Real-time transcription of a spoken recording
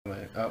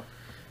Oh.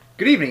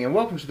 Good evening and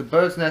welcome to the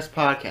Bird's Nest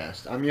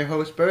Podcast. I'm your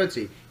host,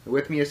 Birdsy, and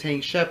with me is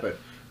Sheppard.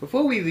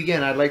 Before we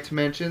begin, I'd like to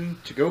mention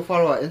to go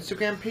follow our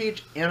Instagram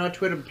page and our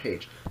Twitter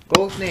page,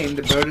 both named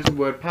the Bird is a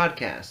Word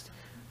Podcast.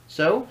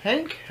 So,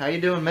 Hank, how you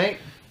doing, mate?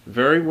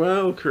 Very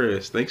well,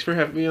 Chris. Thanks for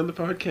having me on the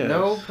podcast.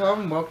 No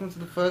problem. Welcome to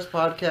the first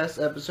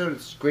podcast episode.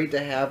 It's great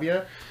to have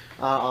you.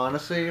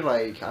 Honestly,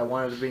 I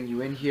wanted to bring you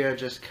in here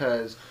just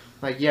because,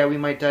 we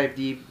might dive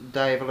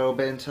a little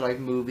bit into,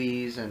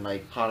 movies and,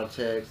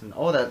 politics and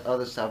all that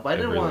other stuff. But I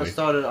didn't want to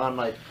start it on,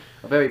 a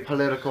very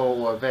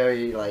political or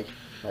very,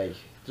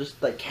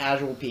 just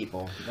casual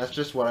people. That's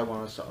just what I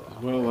want to start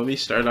off. Well, let me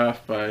start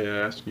off by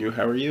asking you,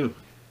 how are you?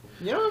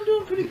 You know, I'm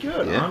doing pretty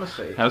good,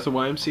 honestly. How's the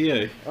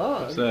YMCA?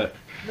 Oh, how's that?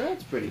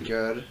 That's pretty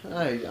good.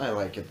 I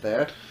like it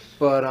there.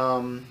 But,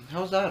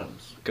 how's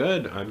Adams?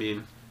 Good. I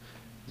mean,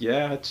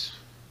 yeah, it's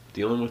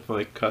dealing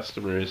with,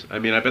 customers. I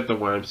mean, I bet the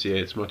YMCA,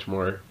 it's much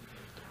more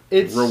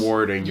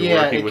rewarding. You're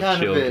working with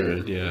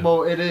children. Yeah.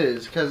 Well, it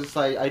is, because it's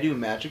I do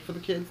magic for the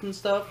kids and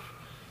stuff.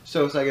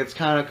 So it's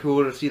kind of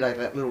cool to see,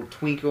 that little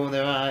twinkle in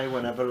their eye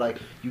whenever,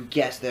 you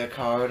guess their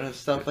card and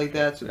stuff like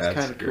that. So it's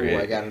kind of cool,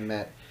 I gotta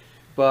admit.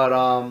 But,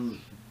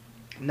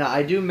 no,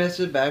 I do miss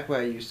it back where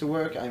I used to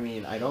work. I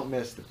mean, I don't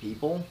miss the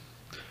people.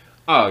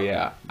 Oh,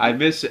 yeah. I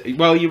miss it.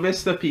 Well, you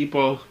miss the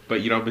people, but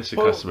you don't miss the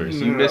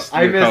customers. You miss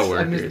your coworkers.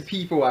 I miss the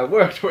people I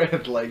worked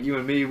with. You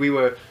and me, we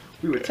were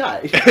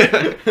tight.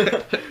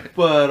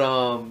 But,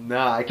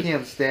 nah, I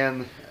can't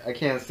stand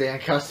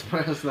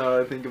customers now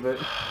that I think of it.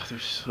 They're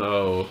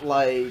so...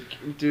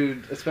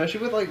 dude,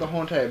 especially with, the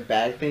whole entire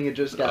bag thing, it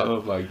just got...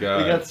 Oh, my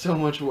God. It got so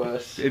much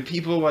worse. And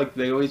people,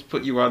 they always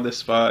put you on the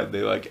spot, and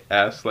they,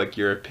 ask,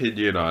 your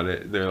opinion on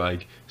it. And they're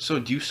like, so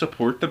do you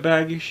support the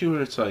bag issue?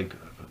 And it's like...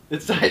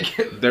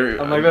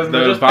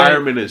 the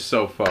environment is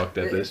so fucked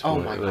at this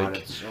point. Oh, my God,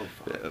 it's so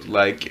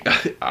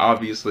fucked.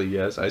 Obviously,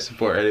 yes, I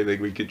support anything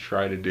we could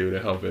try to do to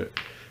help it.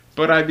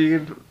 But, I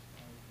mean...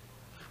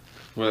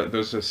 Well,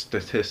 there's a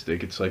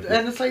statistic. It's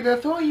and it's they're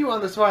throwing you on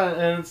the spot,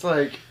 and it's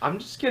I'm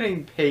just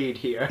getting paid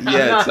here.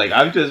 Yeah,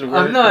 I'm just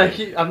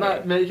working. I'm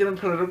not making a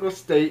political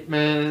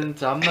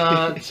statement. I'm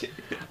not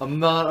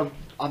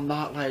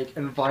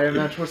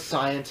environmental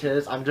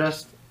scientist. I'm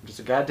just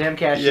a goddamn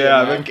cashier.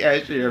 Yeah, I'm a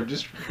cashier. I'm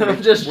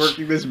just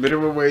working this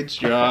minimum wage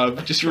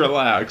job. Just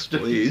relax,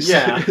 please.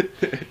 Yeah,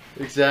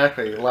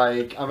 exactly.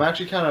 I'm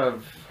actually kind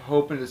of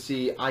hoping to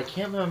see, I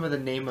can't remember the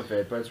name of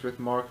it, but it's with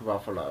Mark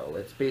Ruffalo.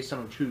 It's based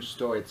on a true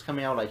story. It's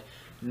coming out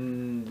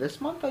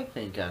this month, I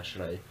think,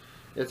 actually.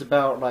 It's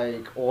about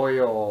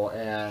oil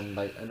and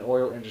an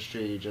oil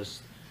industry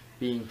just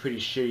being pretty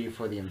shitty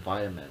for the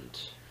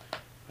environment.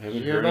 I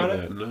haven't heard about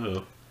it?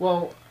 No.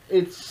 Well,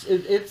 it's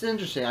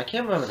interesting. I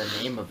can't remember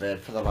the name of it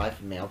for the life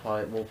of me.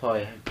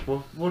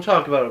 We'll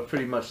talk about it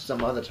pretty much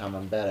some other time,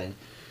 I'm betting.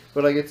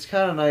 But it's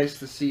kind of nice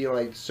to see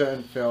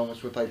certain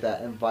films with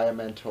that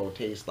environmental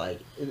taste,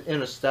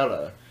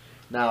 Interstellar.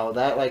 Now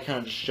that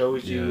kind of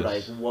shows you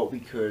what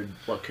could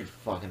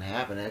fucking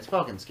happen, and it's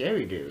fucking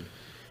scary, dude.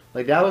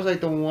 That was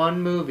the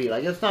one movie.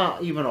 It's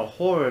not even a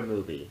horror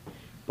movie,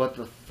 but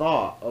the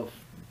thought of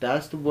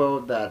that's the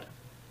world that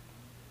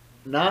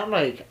not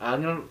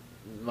I'm gonna.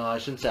 Well, I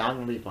shouldn't say I'm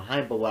gonna leave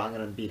behind, but what I'm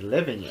gonna be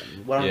living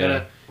in. What I'm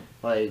gonna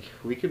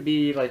we could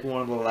be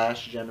one of the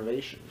last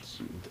generations.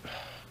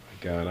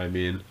 God, I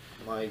mean...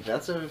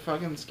 that's a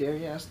fucking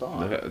scary-ass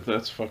thought.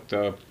 That's fucked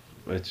up.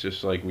 It's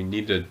just, we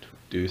need to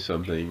do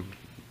something.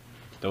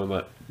 Don't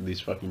let these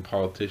fucking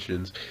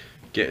politicians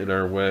get in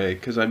our way.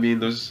 Because, I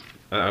mean,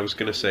 I was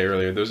going to say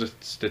earlier, there's a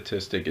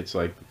statistic. It's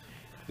the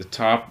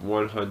top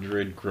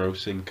 100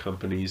 grossing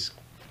companies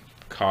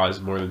cause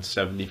more than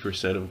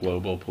 70% of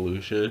global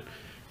pollution.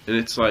 And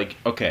it's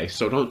okay,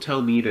 so don't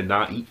tell me to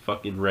not eat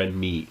fucking red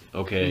meat,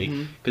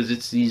 okay? Because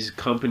it's these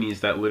companies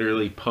that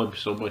literally pump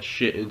so much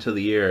shit into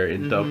the air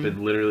and dump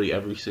in literally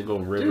every single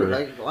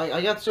river. Dude,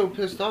 I got so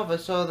pissed off. I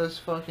saw this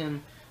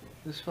fucking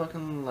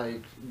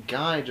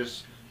guy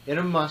just in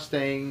a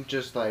Mustang,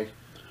 just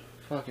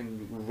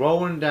fucking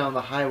rolling down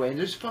the highway, and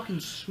there's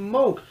fucking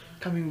smoke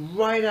coming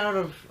right out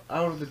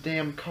of the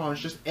damn car.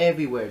 It's just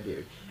everywhere,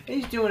 dude. And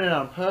he's doing it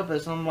on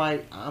purpose. I'm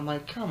like,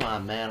 come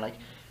on, man,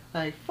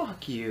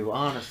 fuck you,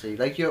 honestly.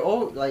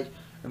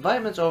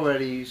 Environment's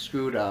already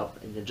screwed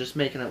up, and you're just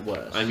making it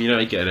worse. I mean,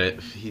 I get it.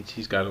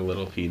 He's got a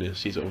little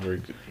penis. He's over...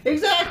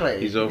 Exactly.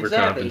 He's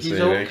overcompensating. He's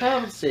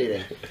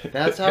overcompensating.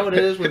 That's how it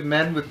is with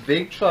men with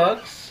big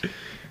trucks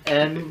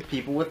and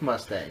people with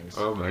Mustangs.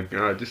 Oh my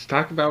God. Just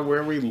talk about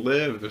where we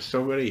live. There's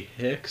so many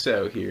hicks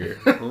out here.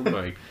 Oh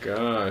my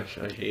gosh.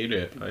 I hate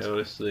it. I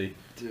honestly...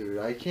 Dude,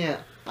 I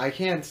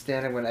can't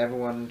stand it when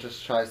everyone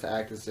just tries to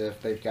act as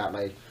if they've got,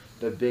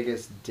 the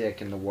biggest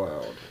dick in the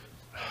world.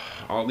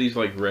 All these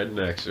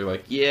rednecks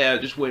are yeah,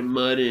 just went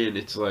mudding.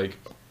 It's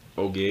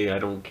okay, I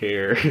don't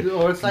care.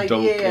 Or it's I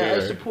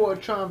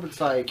support Trump. It's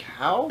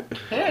how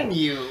can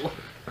you?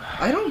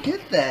 I don't get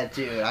that,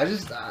 dude. I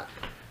just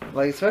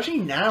especially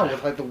now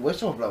with the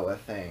whistleblower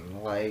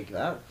thing,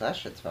 that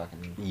shit's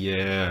fucking.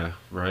 Yeah,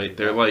 right.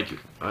 They're I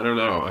don't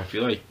know. I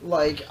feel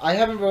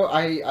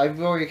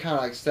I've already kind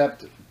of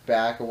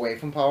back away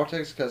from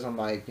politics because I'm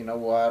like, you know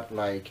what,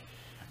 like,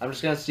 I'm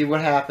just gonna see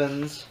what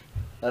happens,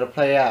 let it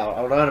play out.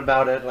 I'll learn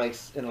about it like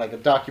in like a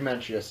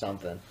documentary or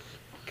something,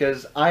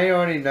 because I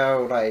already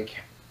know like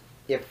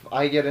if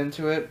I get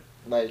into it,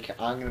 like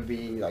I'm gonna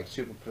be like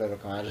super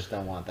political. I just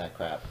don't want that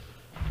crap.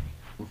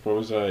 What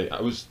was I?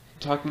 I was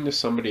talking to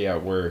somebody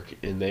at work,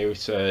 and they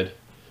said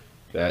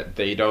that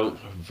they don't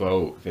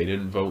vote. They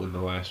didn't vote in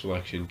the last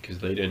election because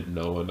they didn't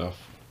know enough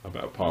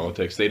about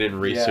politics. They didn't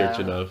research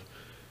Yeah. enough,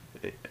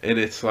 and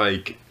it's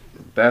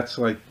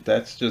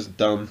that's just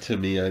dumb to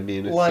me. I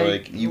mean, it's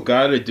like you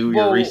got to do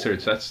your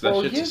research. That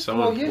shit's just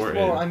so important.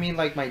 Well, I mean,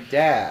 like my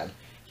dad,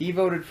 he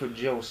voted for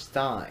Joe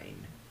Stein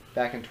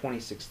back in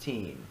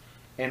 2016.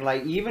 And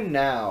like even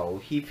now,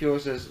 he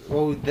feels as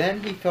well.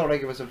 Then he felt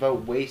like it was a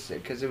vote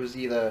wasted because it was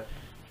either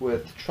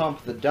with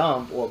Trump the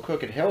dump or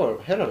crooked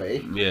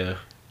Hillary. Yeah,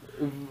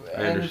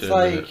 And it's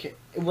like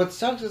what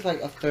sucks is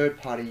like a third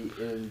party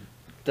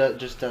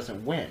just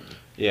doesn't win.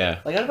 Yeah.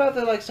 Like I'd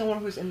rather like someone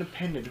who's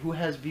independent who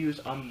has views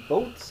on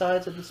both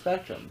sides of the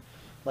spectrum.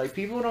 Like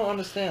people don't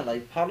understand.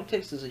 Like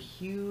politics is a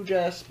huge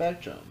ass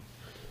spectrum.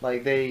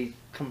 Like they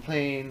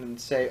complain and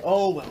say,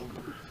 "Oh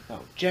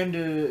well,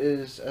 gender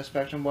is a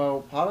spectrum."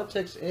 Well,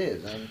 politics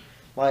is, and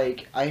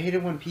like I hate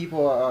it when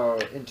people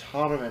are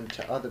intolerant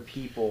to other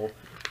people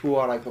who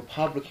are like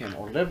Republican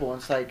or liberal.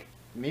 It's like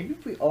maybe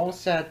if we all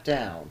sat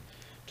down,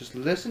 just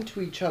listen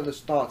to each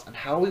other's thoughts on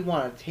how we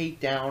want to take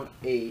down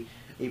a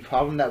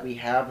problem that we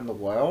have in the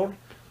world.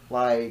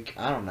 Like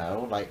I don't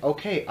know, like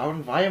okay, our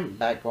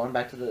environment going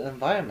back to the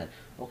environment.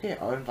 Okay,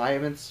 our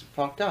environment's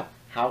fucked up.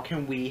 How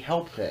can we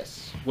help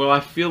this? Well,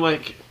 I feel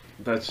like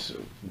that's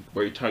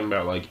what you're talking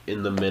about, like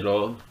in the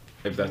middle,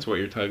 if that's what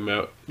you're talking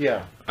about.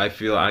 Yeah. I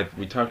feel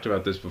we talked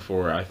about this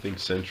before. I think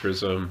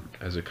centrism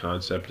as a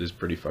concept is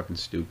pretty fucking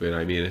stupid.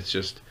 I mean, it's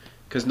just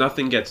because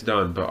nothing gets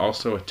done, but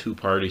also a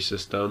two-party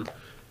system,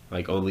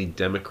 like only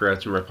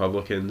Democrats and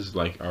Republicans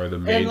like are the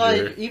major. And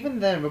like even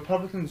then,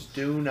 Republicans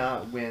do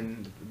not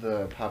win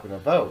the popular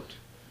vote.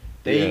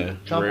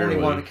 Trump only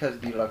won because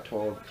of the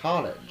Electoral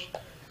College.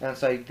 And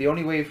it's like the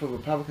only way for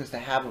Republicans to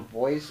have a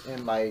voice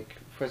in like,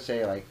 for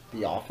say like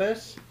the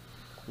office,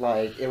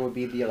 like it would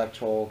be the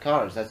Electoral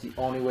College. That's the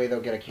only way they'll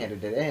get a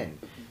candidate in.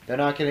 They're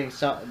not getting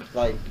some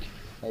like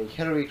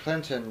Hillary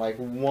Clinton like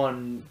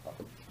won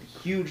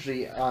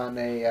hugely on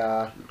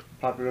a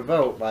popular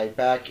vote like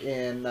back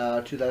in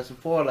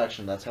 2004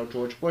 election. That's how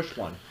George Bush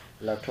won.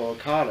 Electoral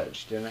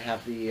College didn't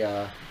have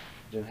the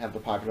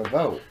popular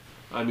vote.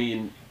 I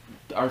mean,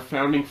 our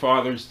founding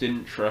fathers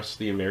didn't trust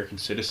the American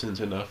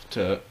citizens enough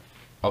to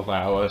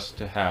allow us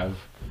to have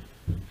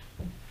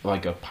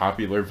like a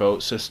popular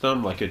vote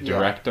system, like a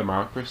direct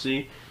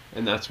democracy,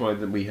 and that's why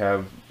we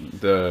have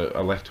the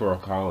Electoral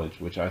College,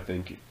 which I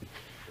think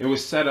it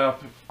was set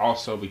up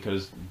also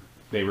because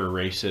they were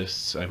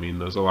racists. I mean,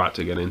 there's a lot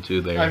to get into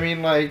there. I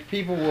mean, like,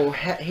 people will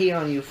hate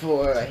on you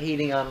for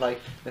hating on,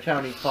 like, the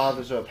founding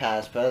fathers or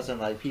past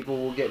president. Like, people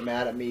will get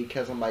mad at me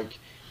because I'm like,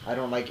 I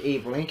don't like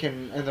Abe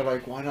Lincoln, and they're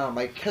like, why not? I'm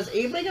like, because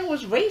Abe Lincoln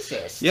was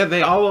racist. Yeah,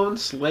 they all owned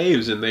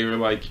slaves, and they were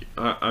like,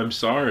 I'm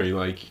sorry,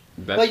 like,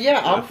 that's... Like,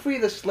 yeah, I'll free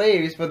the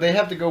slaves, but they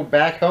have to go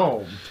back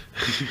home.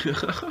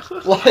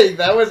 Like,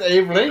 that was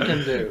Abe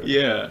Lincoln, dude.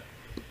 Yeah.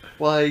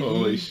 Like,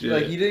 holy shit.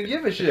 Like, he didn't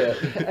give a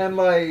shit. And,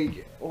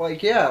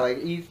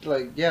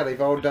 yeah,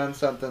 they've all done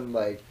something,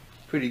 like,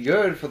 pretty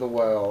good for the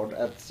world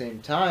at the same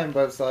time,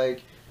 but it's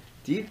like,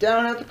 deep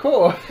down at the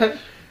core...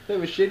 They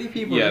were shitty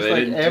people, just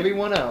like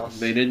everyone else.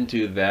 They didn't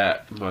do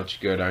that much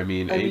good. I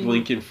mean, Abe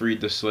Lincoln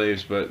freed the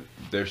slaves, but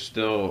they're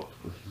still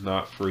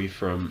not free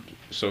from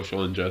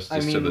social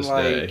injustice to this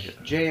day.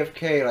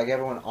 JFK, like,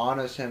 everyone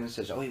honors him and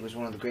says, oh, he was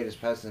one of the greatest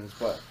presidents,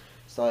 but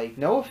it's like,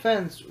 no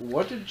offense,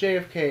 what did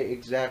JFK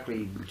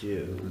exactly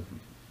do?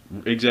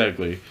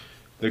 Exactly.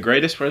 The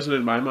greatest president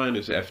in my mind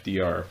is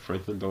FDR,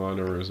 Franklin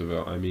Delano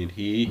Roosevelt. I mean,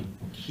 he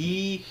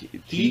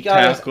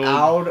got us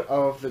out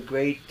of the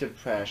Great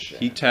Depression.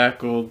 He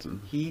tackled,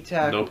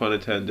 no pun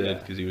intended,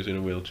 because he was in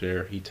a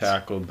wheelchair. He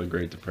tackled the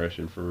Great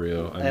Depression for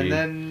real. And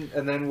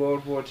then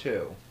World War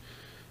II.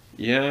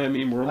 Yeah, I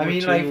mean, World War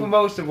II. like, for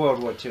most of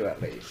World War II,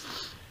 at least.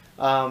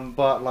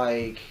 But,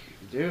 like,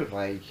 dude,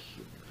 like,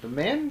 the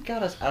man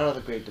got us out of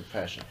the Great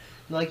Depression.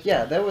 Like,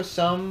 yeah, there was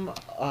some,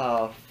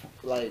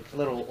 like,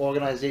 little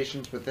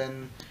organizations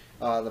within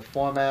the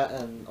format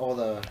and all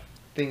the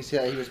things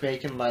that he was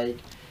making, like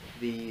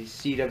the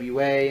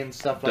CWA and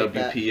stuff like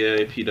that.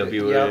 WPA,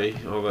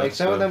 PWA, all that like,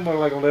 some stuff. of them were,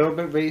 like, a little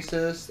bit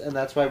racist, and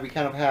that's why we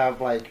kind of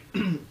have, like,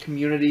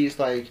 communities,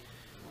 like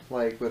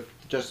with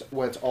just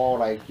where it's all,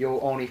 like, you'll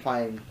only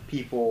find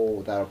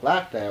people that are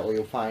black there, or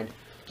you'll find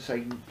just,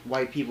 like,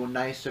 white people in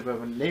nice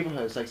suburban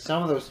neighborhoods. Like,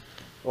 some of those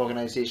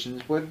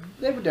organizations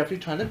they were definitely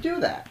trying to do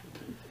that.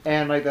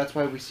 And, like, that's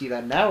why we see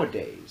that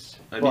nowadays.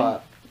 I mean,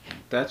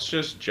 that's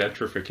just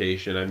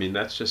gentrification. I mean,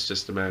 that's just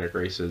systematic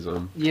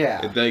racism.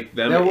 Yeah. Like,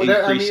 them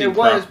it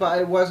was, but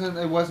it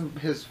wasn't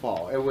his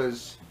fault. It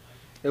was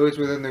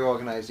within the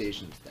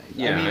organization's thing.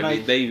 Yeah, I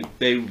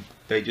mean,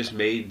 they just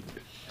made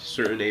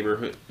certain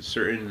neighborhood,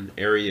 certain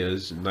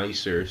areas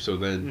nicer, so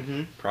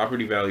then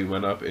property value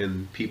went up,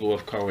 and people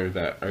of color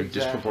that are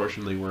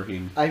disproportionately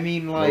working I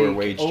mean, lower like,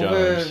 wage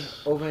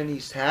jobs. over in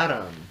East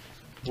Haddam,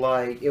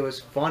 like, it was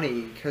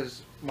funny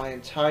because my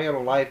entire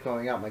life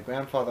growing up, my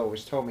grandfather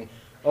always told me,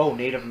 oh,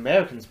 Native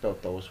Americans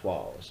built those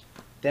walls.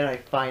 Then I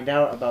find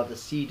out about the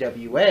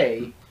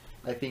CWA,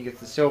 I think it's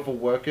the Civil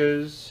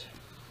Workers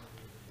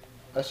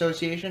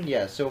Association?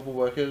 Yeah, Civil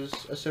Workers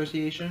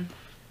Association.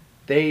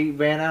 They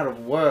ran out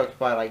of work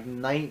by like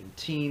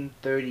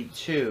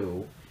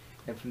 1932,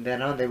 and from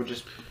then on they were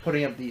just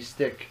putting up these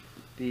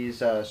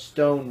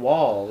stone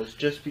walls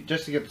just to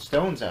get the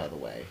stones out of the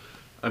way.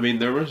 I mean,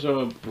 there was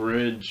a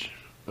bridge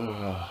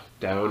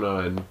down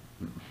on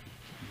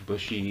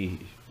Bushy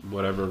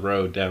whatever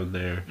road down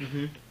there,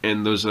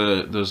 and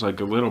there's like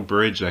a little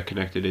bridge that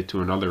connected it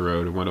to another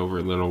road and went over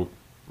a little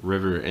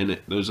river, and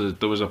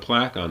there was a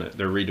plaque on it.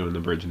 They're redoing the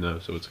bridge now,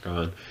 so it's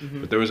gone.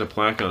 But there was a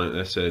plaque on it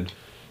that said,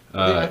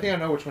 I think I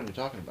know which one you're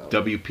talking about.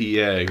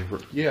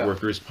 WPA,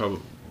 Workers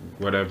Public,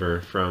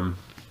 whatever, from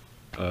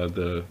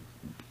the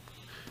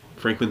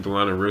Franklin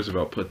Delano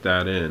Roosevelt put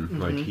that in.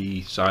 Like,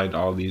 he signed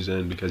all these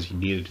in because he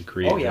needed to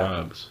create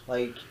jobs.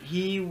 Like,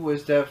 he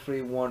was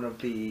definitely one of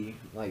the,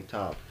 like,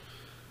 top,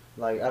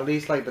 like, at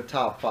least, like, the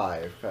top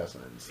 5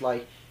 presidents.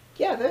 Like,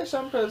 yeah, there's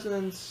some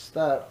presidents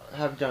that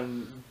have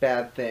done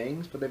bad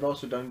things, but they've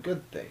also done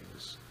good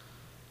things.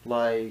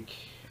 Like,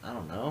 I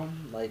don't know.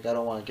 Like, I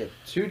don't want to get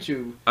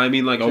too. I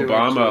mean, like,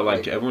 Obama,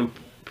 like, everyone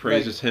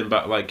praises him,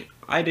 but, like,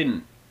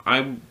 when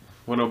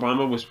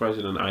Obama was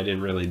president, I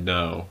didn't really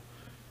know.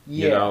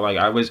 Yeah. You know, like,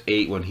 I was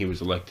 8 when he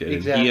was elected.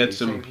 Exactly. And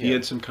he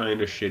had some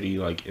kind of shitty,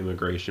 like,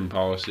 immigration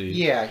policy.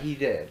 Yeah, he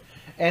did.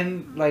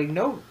 And, like,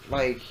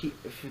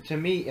 to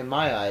me, in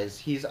my eyes,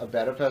 he's a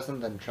better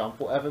president than Trump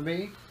will ever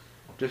be.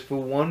 Just for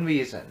one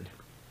reason.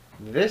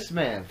 This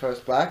man,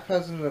 first black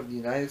president of the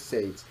United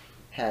States,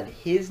 had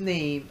his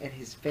name and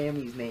his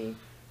family's name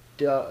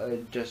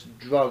just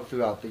drugged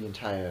throughout the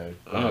entire...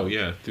 Oh,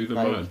 yeah, through the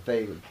mud.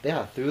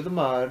 Through the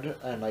mud,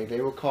 and, like,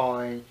 they were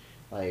calling,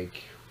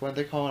 like... Weren't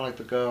they calling, like,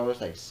 the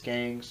girls, like,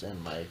 skanks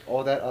and, like,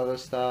 all that other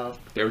stuff?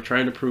 They were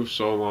trying to prove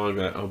so long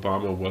that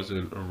Obama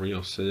wasn't a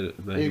real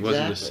citizen, that he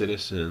wasn't a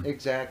citizen.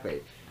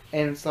 Exactly.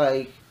 And it's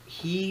like,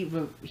 he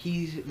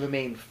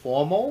remained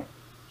formal,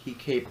 he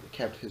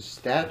kept his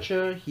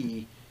stature,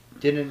 he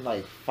didn't,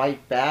 like,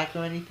 fight back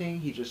or anything,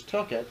 he just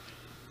took it,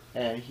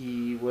 and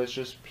he was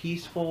just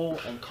peaceful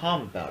and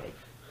calm about it.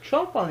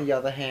 Trump, on the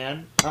other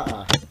hand,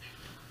 that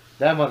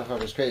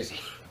motherfucker's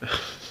crazy.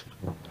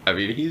 I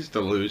mean, he's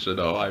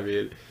delusional. I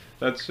mean,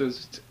 that's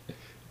just...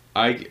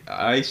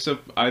 I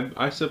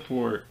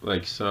support,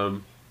 like,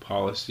 some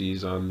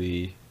policies on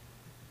the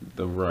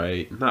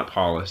right. Not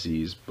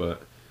policies,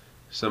 but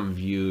some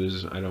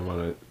views. I don't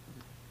want to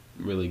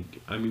really...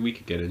 I mean, we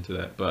could get into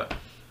that, but...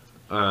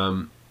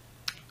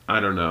 I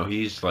don't know.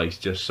 He's, like,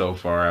 just so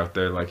far out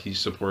there. Like, he's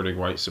supporting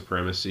white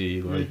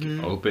supremacy, like,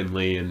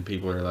 openly, and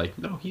people are like,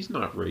 no, he's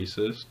not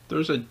racist.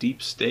 There's a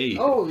deep state.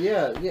 Oh,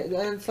 yeah.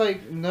 And it's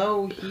like,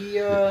 no, he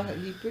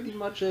pretty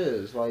much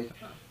is. Like,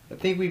 I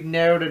think we've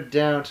narrowed it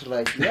down to,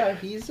 like, yeah,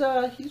 he's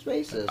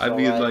racist. I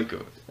mean, like...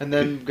 And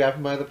then grab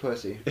him by the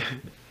pussy.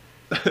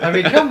 I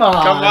mean, come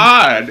on. Come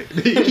on.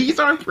 He's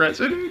our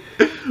president?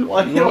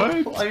 What?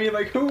 I mean,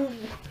 like, who...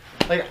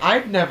 Like,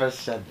 I've never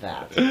said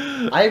that.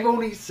 I've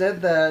only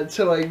said that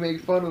to, like,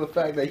 make fun of the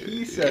fact that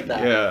he said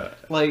that. Yeah.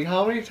 Like,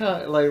 how many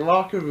times, like,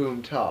 locker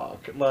room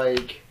talk,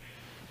 like,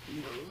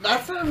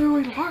 that's not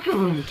really locker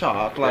room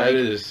talk. Like, that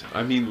is,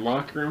 I mean,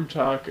 locker room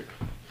talk,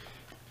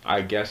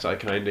 I guess I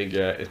kind of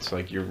get, it's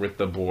like you're with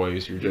the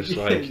boys, you're just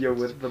like... You're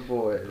with the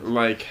boys.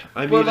 Like,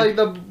 I mean... But, like,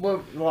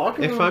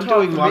 locker room talk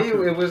for me,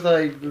 it was,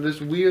 like,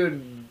 this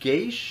weird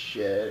gay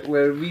shit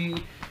where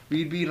we'd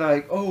be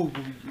like, oh,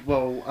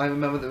 well, I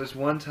remember there was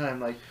one time,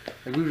 like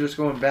we were just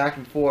going back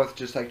and forth,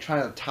 just, like,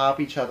 trying to top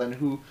each other and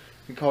who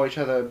can call each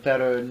other a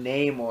better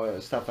name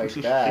or stuff like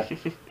that.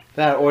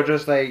 Or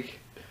just, like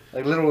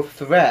little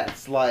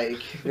threats, like,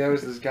 there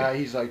was this guy,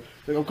 he's like,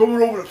 I'm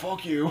coming over to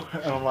fuck you.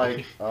 And I'm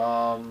like,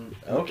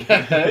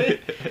 okay.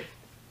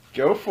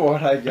 Go for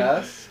it, I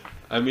guess.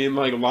 I mean,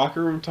 like,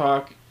 locker room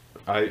talk...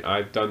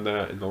 I've done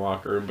that in the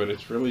locker room, but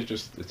it's really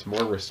just, it's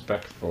more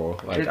respectful.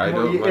 Like,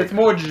 it's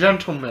more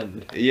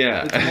gentleman.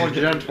 Yeah. It's more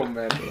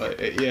gentleman.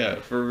 Like, yeah,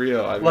 for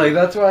real. I mean, like,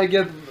 that's why I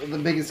get the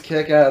biggest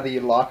kick out of the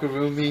locker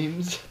room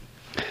memes.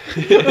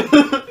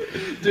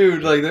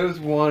 Dude, like, there was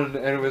one,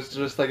 and it was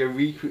just like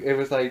it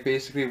was like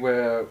basically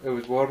where it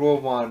was World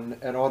War I,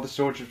 and all the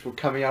soldiers were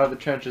coming out of the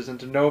trenches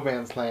into no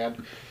man's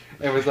land.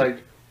 It was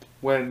like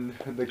when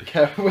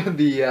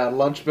the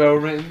lunch bell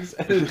rings,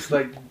 and it's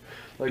like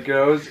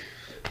girls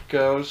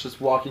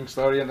just walking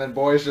slowly, and then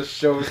boys just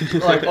shows,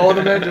 like, all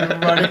the men just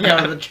running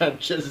out of the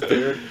trenches,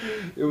 dude.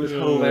 It was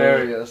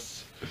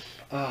hilarious.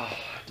 Oh,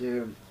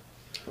 dude.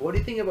 What do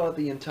you think about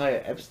the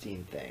entire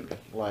Epstein thing?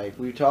 Like,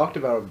 we talked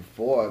about it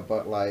before,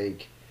 but,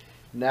 like,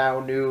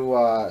 now new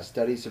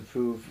studies have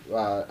proved,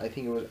 I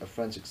think it was a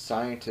forensic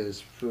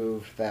scientist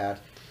proved that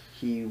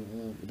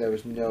there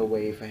was no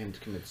way for him to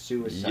commit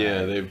suicide.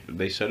 Yeah,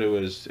 they said it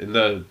was, and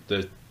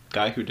the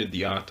guy who did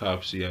the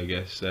autopsy, I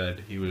guess,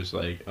 said he was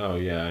like, oh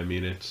yeah, I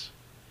mean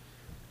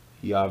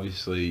he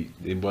obviously,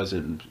 it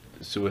wasn't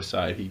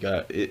suicide.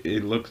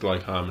 It looked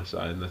like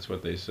homicide, and that's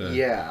what they said.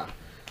 Yeah,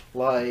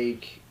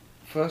 like,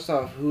 first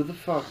off, who the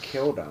fuck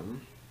killed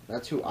him?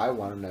 That's who I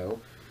want to know.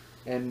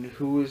 And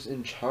who is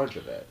in charge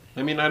of it?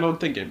 I mean, I don't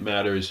think it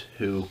matters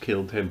who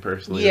killed him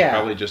personally. Yeah. It's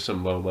probably just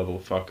some low-level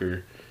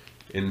fucker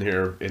in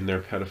their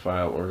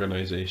pedophile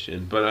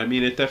organization. But I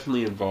mean, it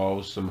definitely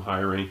involves some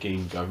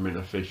high-ranking government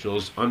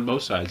officials on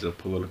both sides of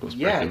the political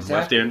spectrum, Yeah, exactly.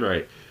 left and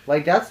right.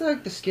 Like, that's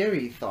like the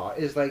scary thought,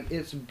 is like,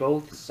 it's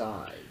both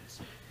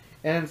sides.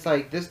 And it's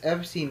like, this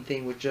Epstein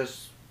thing would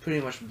just pretty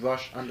much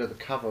brush under the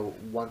cover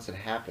once it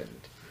happened.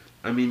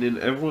 I mean, and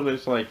everyone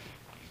is like,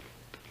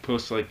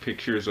 posts like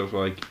pictures of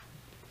like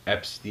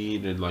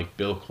Epstein and like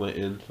Bill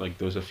Clinton, like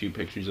there's a few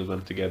pictures of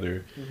them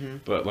together,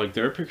 but like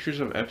there are pictures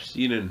of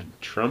Epstein and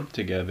Trump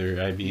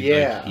together. I mean,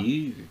 yeah, like,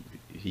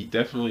 he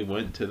definitely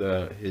went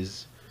to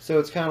his. So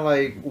it's kind of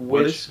like,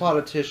 which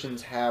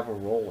politicians have a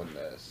role in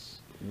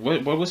this?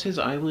 What was his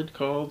island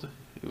called?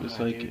 It was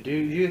like. Do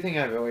you think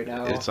I really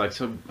know? It's like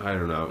some, I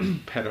don't know,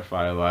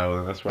 pedophile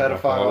island. That's what we'll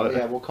call it.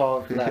 Yeah, we'll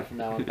call it for that from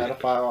now on.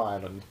 Pedophile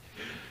island.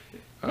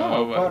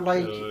 No, but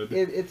like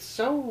it's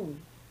so.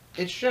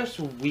 It's just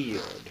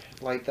weird.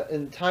 Like, the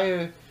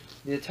entire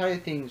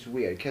thing's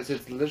weird, because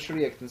it's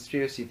literally a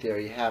conspiracy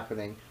theory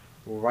happening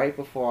right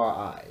before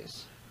our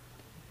eyes.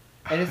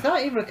 And it's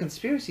not even a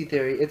conspiracy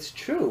theory, it's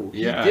true.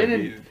 Yeah,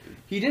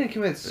 he didn't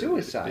commit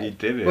suicide. He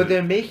didn't. But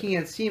they're making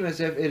it seem as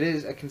if it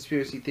is a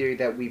conspiracy theory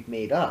that we've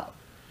made up.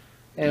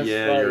 And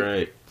yeah, like, you're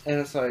right. And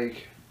it's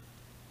like,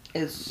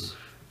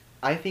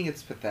 I think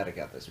it's pathetic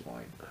at this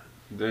point.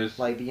 There's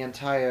like the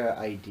entire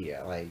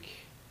idea, like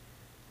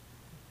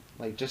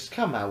just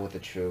come out with the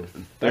truth.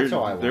 That's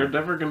all I want. They're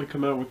never going to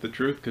come out with the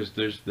truth because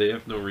they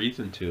have no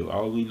reason to.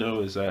 All we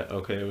know is that,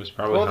 okay, it was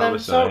probably homicide. Well, then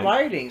start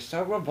writing,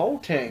 start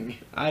revolting.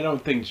 I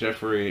don't think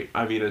Jeffrey,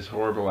 I mean, as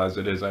horrible as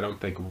it is, I don't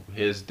think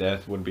his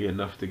death would be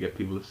enough to get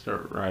people to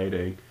start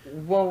rioting.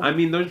 Well, I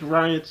mean, there's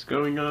riots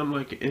going on,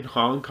 like, in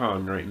Hong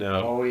Kong right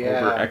now. Oh, yeah.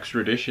 Over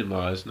extradition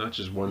laws, not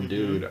just one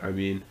dude. I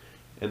mean,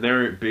 and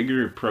there are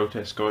bigger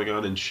protests going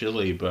on in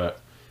Chile, but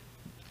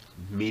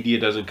media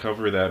doesn't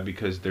cover that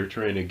because they're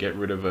trying to get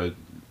rid of a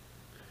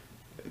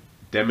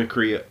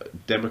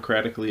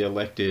democratically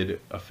elected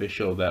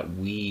official that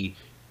we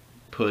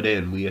put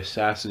in. We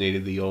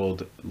assassinated the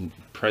old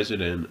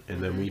president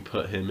and then we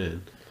put him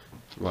in.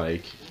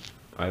 Like,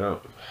 I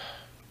don't.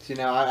 See,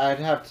 now I'd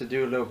have to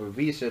do a little bit of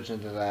research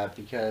into that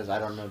because I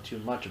don't know too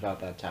much about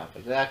that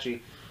topic.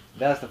 Actually,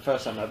 that's the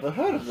first time I've ever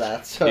heard of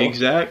that. So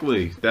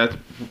exactly. That's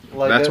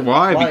like,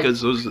 why, because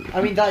those.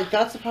 I mean,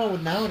 that's the problem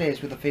with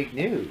nowadays with the fake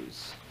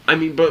news. I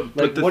mean, but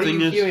like, the what thing are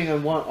you is, hearing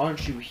and what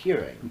aren't you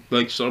hearing?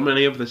 Like, so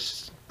many of the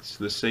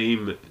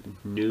same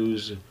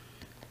news,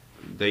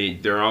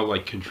 they're all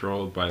like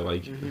controlled by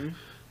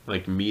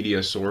like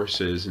media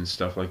sources and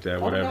stuff like that.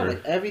 Whatever. No,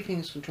 like,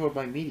 everything's controlled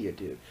by media,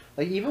 dude.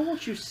 Like, even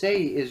what you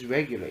say is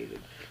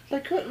regulated.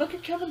 Like, look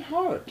at Kevin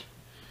Hart.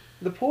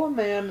 The poor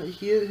man,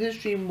 his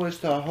dream was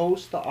to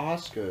host the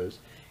Oscars,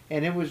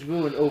 and it was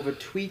ruined over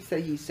tweets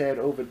that he said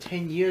over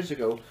 10 years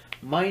ago.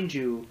 Mind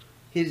you,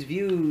 his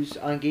views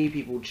on gay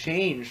people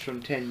changed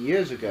from 10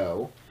 years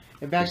ago.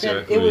 And back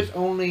then, it was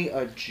only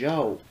a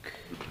joke.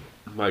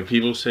 Like,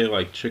 people say,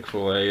 like,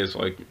 Chick-fil-A is,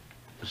 like,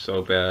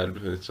 so bad,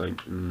 but it's like,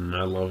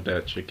 I love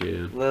that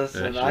chicken.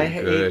 Listen, I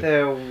ate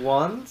there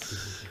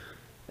once.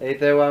 Ate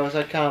there when I was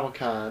at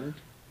Comic-Con.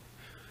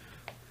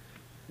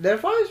 Their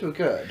fries were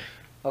good.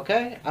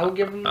 Okay? I will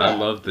give them that. I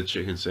love the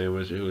chicken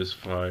sandwich. It was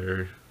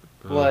fire.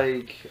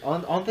 Like,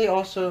 aren't they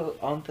also,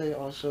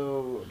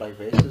 like,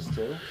 racist,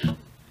 too?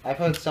 I've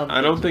heard something.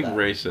 I don't think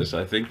racist.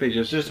 I think they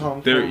just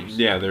home films?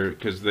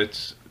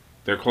 Because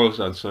they're closed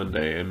on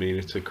Sunday. I mean,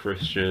 it's a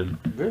Christian.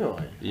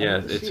 Really?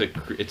 Yeah, it's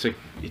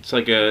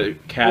like a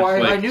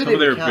Catholic. Well, I knew some of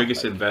their Catholic.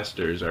 biggest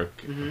investors are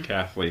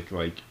Catholic,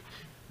 like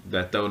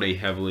that donate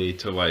heavily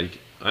to, like,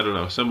 I don't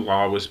know, some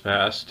law was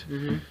passed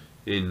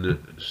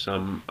in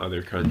some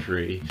other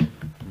country,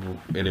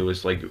 and it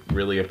was like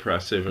really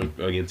oppressive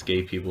against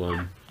gay people,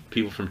 and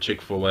people from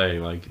Chick-fil-A,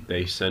 like,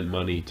 they sent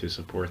money to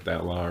support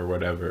that law or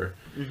whatever.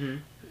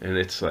 And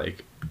it's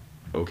like,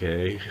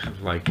 okay,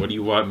 like, what do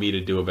you want me to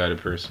do about it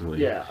personally?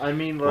 Yeah, I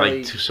mean,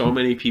 like so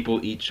many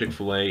people eat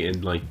Chick-fil-A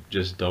and, like,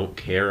 just don't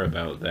care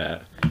about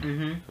that.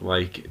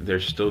 Like,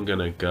 they're still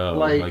gonna go.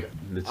 Like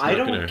it's not I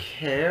don't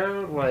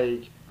care,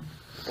 like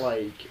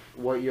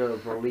what your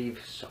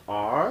beliefs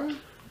are,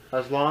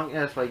 as long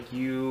as, like,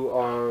 you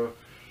are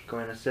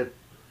going to sit.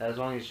 As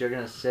long as you're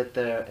going to sit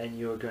there and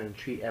you're going to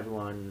treat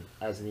everyone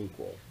as an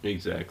equal.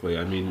 Exactly.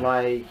 I mean,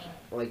 like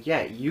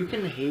yeah, you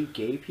can hate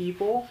gay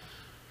people,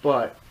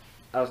 but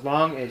as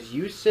long as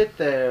you sit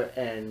there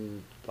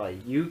and, like,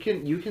 you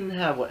can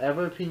have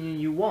whatever opinion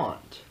you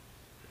want.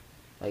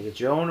 Like, it's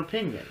your own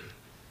opinion.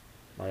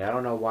 Like, I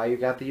don't know why you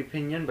got the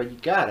opinion, but you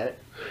got it.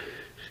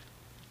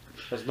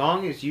 As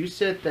long as you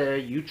sit there,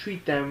 you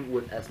treat them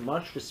with as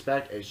much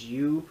respect as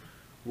you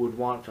would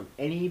want from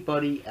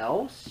anybody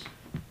else,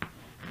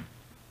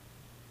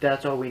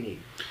 that's all we need.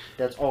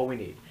 That's all we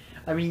need.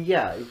 I mean,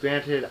 yeah,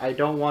 granted, I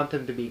don't want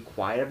them to be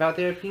quiet about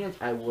their opinions.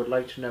 I would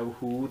like to know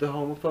who the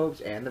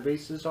homophobes and the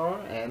racists are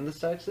and the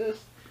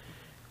sexists.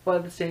 But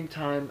at the same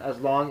time, as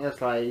long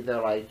as like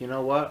they're like, you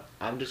know what,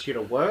 I'm just here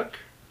to work,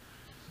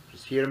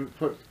 just here to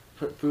put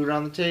food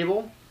on the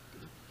table,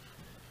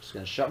 just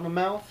gonna shut my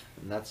mouth,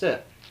 and that's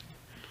it.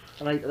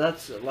 And like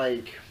that's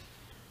like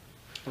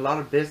a lot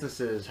of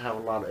businesses have a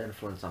lot of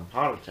influence on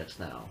politics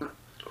now.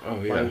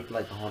 Oh yeah.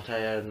 Like the whole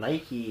entire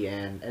Nike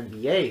and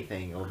NBA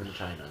thing over in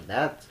China.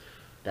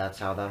 That's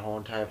how that whole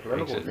entire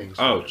political thing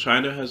started. Oh,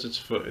 China has its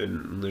foot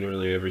in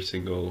literally every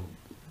single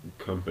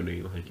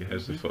company. Like it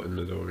has the foot in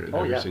the door in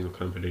every single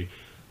company.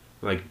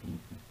 Like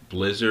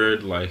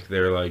Blizzard, like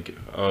they're like,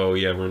 oh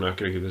yeah, we're not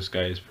gonna give this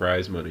guy his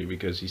prize money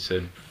because he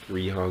said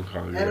free Hong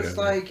Kong. And it's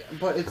like,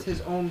 but it's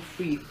his own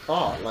free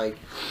thought. Like,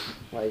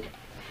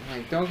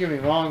 don't get me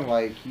wrong.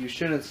 Like, you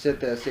shouldn't sit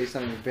there and say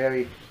something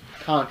very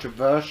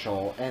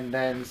controversial and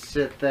then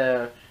sit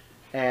there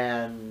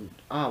and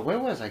where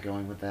was I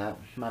going with that?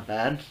 My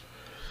bad.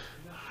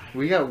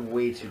 We got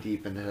way too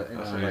deep into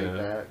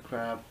that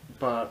crap,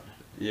 but.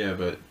 Yeah,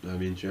 but I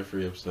mean,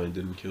 Jeffrey Epstein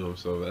didn't kill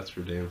himself. That's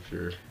for damn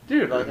sure.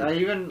 Dude, like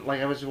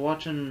I was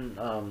watching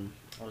a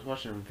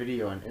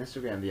video on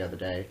Instagram the other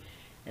day,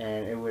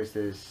 and it was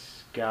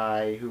this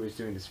guy who was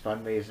doing this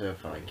fundraiser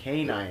for like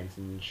canines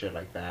and shit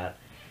like that.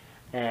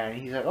 And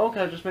he's like, okay,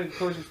 I'll just make a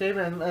closing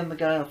statement. And the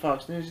guy on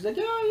Fox News, he's like,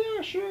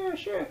 yeah, sure.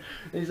 And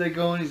he's like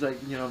he's like,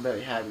 you know, I'm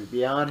very happy to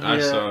be on here. I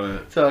saw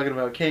it. Talking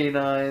about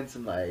canines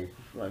and like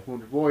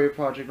Wounded Warrior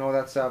Project and all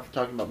that stuff.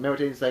 Talking about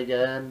military. He's like,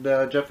 and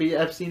Jeffrey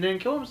Epstein didn't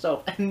kill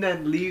himself. And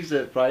then leaves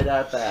it right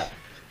at that.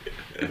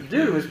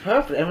 Dude, it was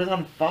perfect. And it was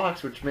on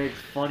Fox, which made it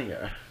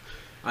funnier.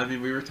 I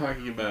mean, we were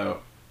talking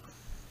about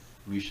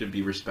we should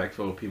be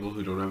respectful of people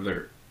who don't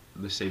have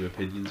the same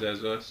opinions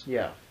as us.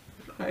 Yeah.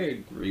 I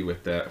agree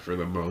with that for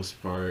the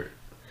most part,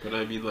 but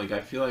I mean, like,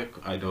 I feel like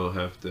I don't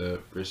have to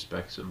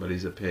respect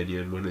somebody's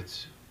opinion when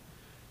it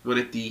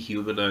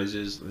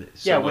dehumanizes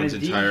someone's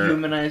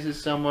dehumanizes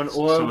someone,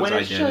 or when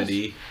it's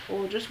identity,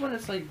 just when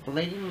it's like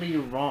blatantly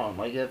wrong.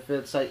 Like if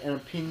it's like an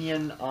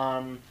opinion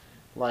on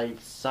like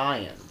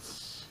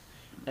science,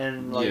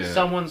 and like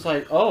someone's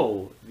like,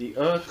 "Oh, the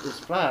Earth is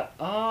flat."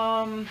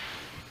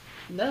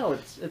 No,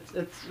 it's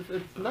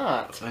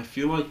not. I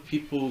feel like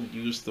people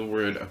use the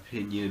word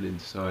opinion and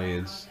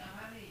science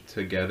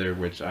together,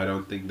 which I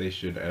don't think they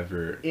should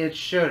ever. It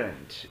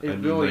shouldn't. It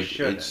really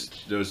shouldn't.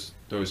 It's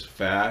those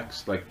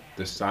facts. Like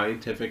the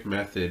scientific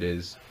method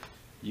is,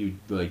 you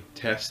like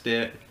test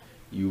it,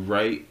 you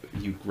write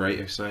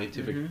a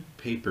scientific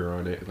paper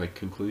on it, like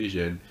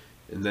conclusion.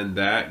 And then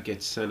that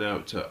gets sent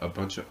out to a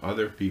bunch of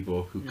other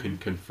people who can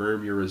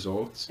confirm your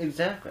results.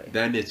 Exactly.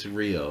 Then it's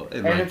real.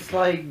 And it's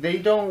like, they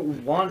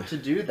don't want to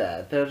do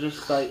that. They're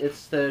just like,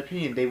 it's their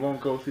opinion. They won't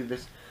go through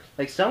this.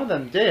 Like, some of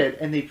them did,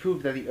 and they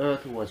proved that the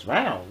Earth was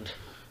round.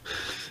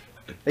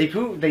 They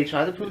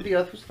tried to prove the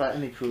Earth was flat,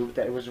 and they proved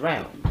that it was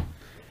round.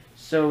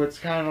 So it's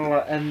kind of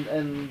like,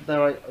 and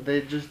they're like,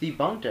 they just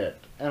debunked it.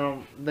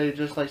 And they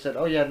just like said,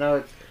 oh yeah,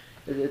 no,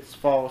 it's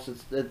false.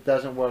 It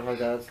doesn't work like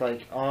that. It's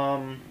like,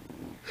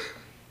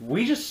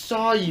 we just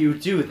saw you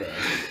do this.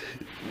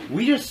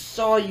 We just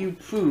saw you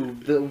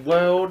prove the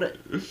world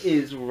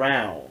is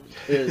round.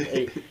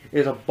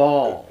 Is a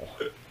ball.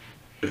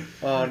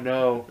 Oh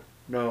no.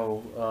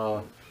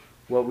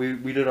 Well,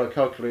 we did our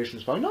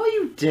calculations wrong. No,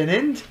 you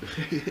didn't.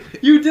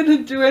 You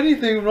didn't do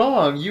anything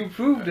wrong. You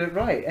proved it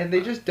right, and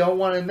they just don't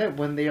want to admit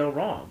when they are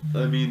wrong.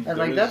 I mean, and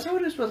like that's how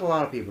it is with a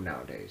lot of people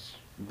nowadays.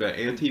 The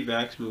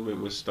anti-vax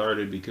movement was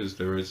started because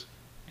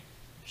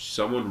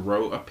someone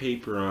wrote a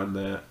paper on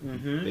that.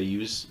 They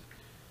used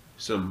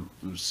some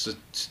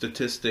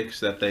statistics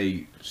that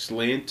they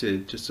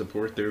slanted to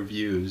support their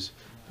views,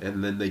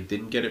 and then they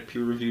didn't get it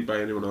peer reviewed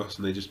by anyone else,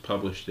 and they just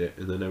published it,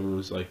 and then everyone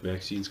was like,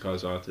 vaccines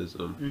cause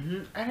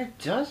autism. And it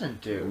doesn't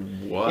do.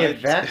 What? If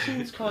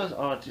vaccines cause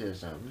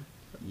autism,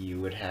 you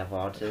would have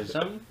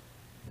autism.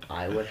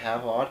 I would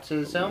have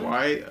autism.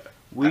 Why?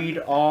 We'd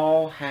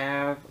all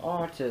have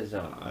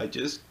autism. I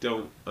just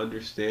don't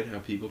understand how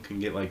people can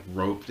get like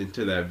roped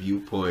into that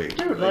viewpoint.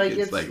 Dude, like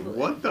it's like,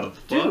 what the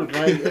fuck? Dude,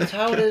 like it's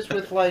how it is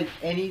with like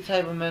any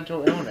type of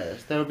mental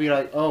illness. They'll be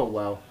like, oh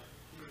well,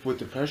 with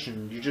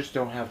depression you just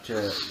don't have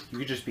to. You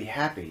could just be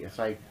happy. It's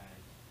like,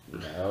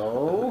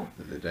 no.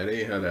 That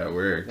ain't how that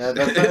works.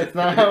 It's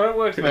not how it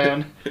works,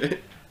 man.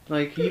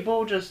 Like,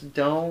 people just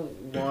don't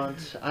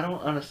want... I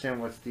don't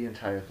understand what's the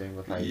entire thing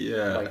with, like...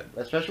 like,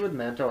 especially with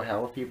mental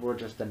health, people are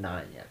just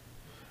denying it.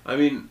 I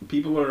mean,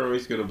 people are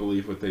always going to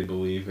believe what they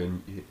believe,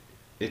 and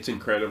it's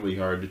incredibly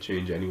hard to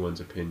change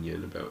anyone's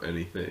opinion about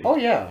anything. Oh,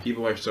 yeah.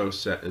 People are so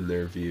set in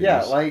their views.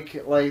 Yeah, like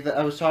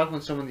I was talking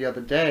with someone the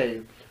other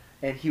day,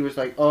 and he was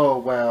like, oh,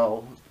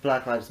 well,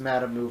 Black Lives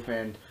Matter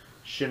movement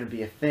shouldn't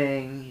be a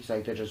thing. He's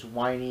like, they're just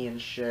whiny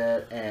and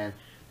shit, and...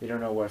 they don't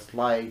know what it's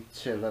like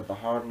to live a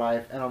hard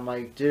life. And I'm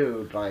like,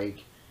 dude, like,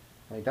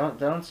 Like,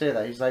 don't say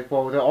that. He's like,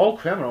 well, they're all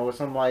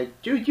criminals. I'm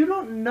like, dude, you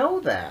don't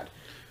know that.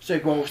 He's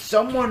like, well, if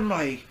someone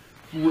like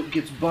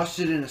gets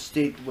busted in a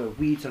state where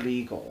weed's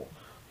illegal,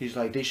 he's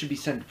like, they should be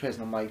sent to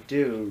prison. I'm like,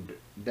 dude,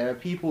 there are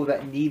people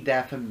that need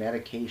that for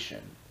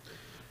medication.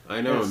 I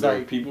know,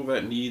 there are people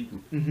that need,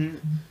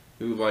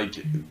 who, like,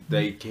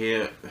 they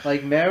can't...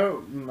 Like,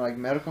 medical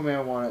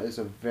marijuana is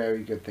a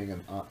very good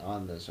thing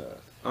on this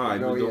earth.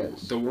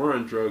 The war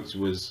on drugs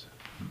was,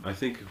 I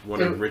think,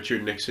 one of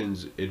Richard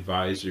Nixon's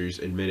advisors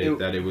admitted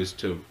that it was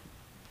to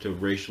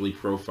racially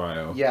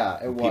profile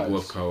people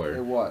of color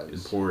in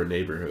poorer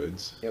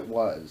neighborhoods. It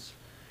was.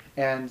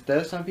 And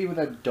there's some people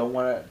that don't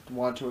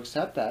want to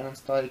accept that, and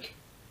it's like,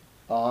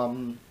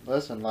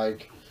 listen,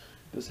 like,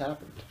 this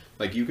happened.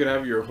 Like, you could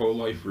have your whole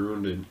life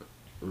ruined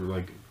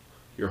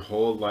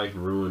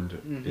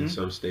in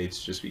some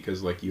states just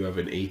because, like, you have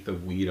an eighth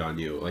of weed on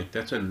you. Like,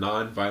 that's a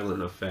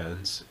non-violent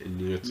offense,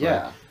 and it's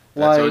like,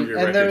 that's on your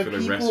record for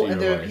the rest of your life.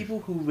 And there are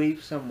people who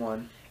rape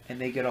someone, and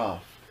they get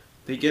off.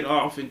 They get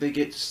off, and they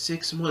get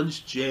 6 months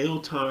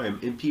jail time,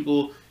 and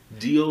people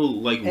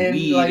deal, like,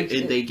 weed,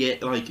 and they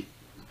get, like,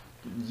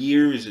 10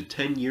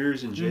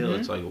 years in jail.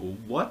 It's like,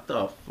 what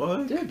the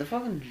fuck? Dude, the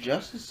fucking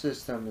justice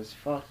system is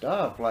fucked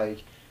up.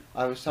 Like,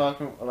 I was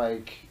talking,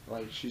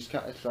 she's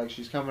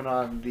coming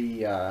on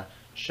the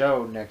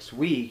show next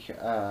week,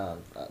 the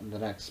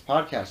next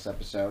podcast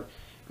episode,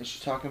 and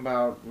she's talking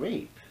about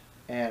rape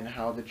and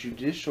how the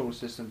judicial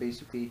system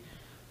basically,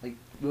 like,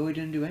 really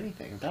didn't do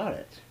anything about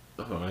it.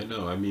 Oh, I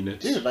know. I mean,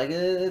 it's... Dude, like,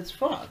 it's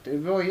fucked. It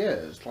really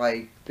is.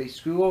 Like, they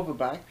screw over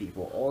black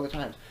people all the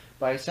time.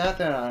 But I sat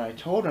there and I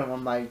told him,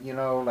 I'm like, you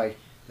know, like,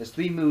 there's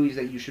 3 movies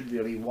that you should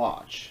really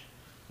watch.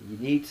 You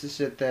need to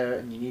sit there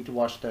and you need to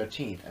watch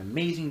 13th.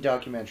 Amazing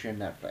documentary on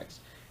Netflix.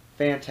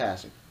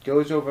 Fantastic.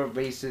 Goes over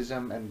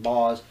racism and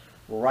laws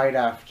right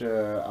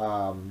after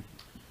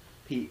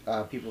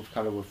people of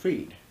color were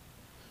freed.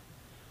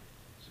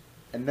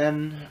 And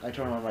then I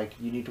told him, I'm like,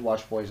 you need to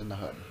watch Boys in the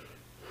Hood.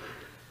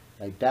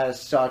 Like, that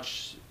is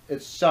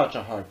it's such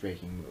a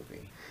heartbreaking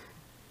movie.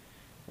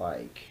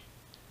 Like,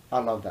 I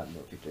love that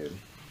movie, dude.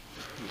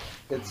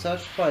 It's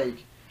such, like,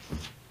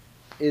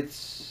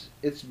 it's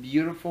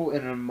beautiful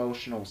in an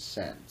emotional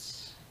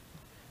sense.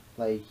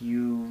 Like,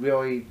 you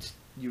really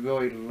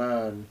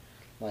learn,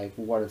 like,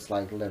 what it's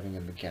like living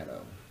in the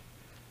ghetto.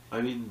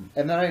 I mean...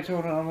 And then I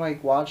told him, I'm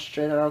like, watch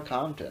Straight Outta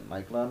Compton.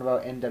 Like, learn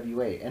about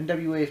NWA.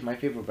 NWA is my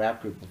favorite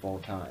rap group of all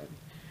time.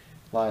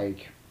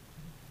 Like,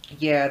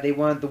 yeah, they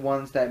weren't the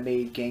ones that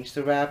made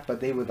gangster rap,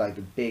 but they were, like,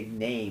 the big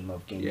name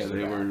of gangster rap. Yeah,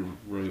 they were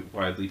really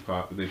widely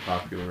they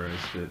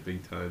popularized it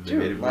big time. They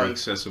made it more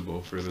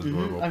accessible for the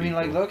normal people. I mean,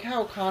 like, look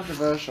how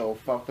controversial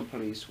Fuck the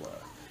Police were.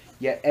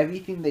 Yet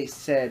everything they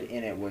said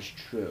in it was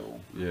true.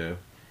 Yeah.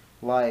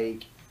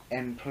 Like,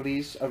 and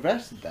police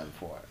arrested them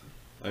for it.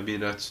 I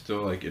mean, that's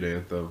still, like, an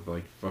anthem.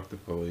 Like, fuck the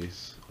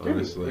police,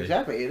 honestly. Dude,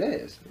 exactly, it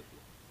is.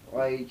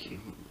 Like,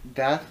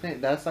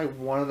 that's like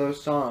one of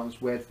those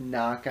songs where it's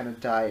not gonna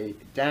die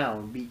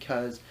down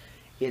because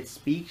it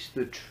speaks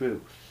the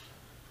truth.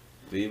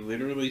 They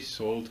literally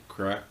sold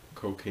crack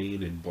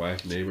cocaine in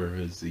black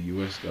neighborhoods, the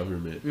U.S.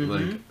 government.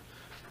 Like,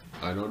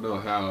 I don't know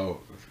how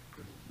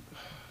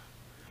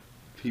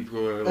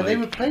people are, like... And they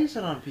would place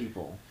it on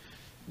people.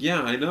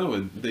 Yeah, I know,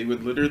 and they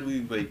would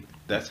literally, like,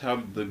 that's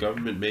how the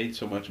government made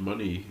so much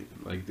money.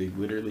 Like, they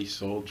literally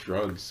sold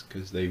drugs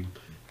because they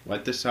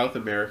went to South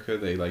America,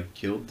 they, like,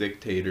 killed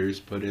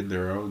dictators, put in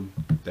their own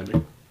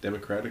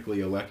democratically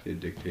elected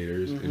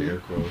dictators, in air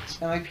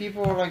quotes. And, like,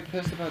 people were, like,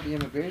 pissed about the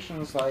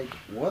immigration. It's like,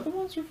 we're the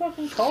ones who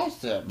fucking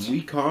caused it.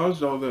 We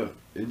caused all the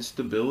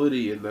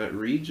instability in that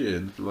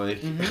region.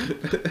 Like,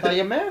 like,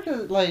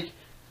 America, like,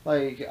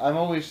 I'm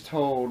always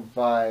told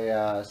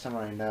by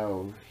someone I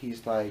know,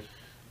 he's like,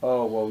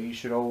 oh, well, you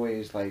should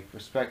always, like,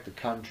 respect the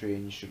country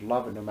and you should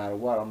love it no matter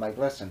what. I'm like,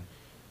 listen,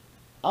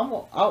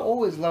 I'll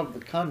always love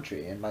the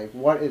country and, like,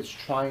 what it's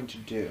trying to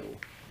do.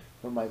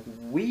 But I'm like,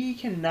 we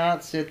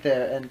cannot sit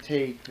there and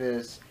take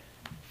this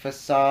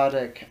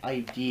facadic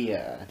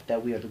idea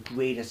that we are the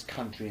greatest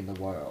country in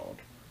the world.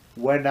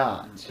 We're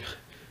not.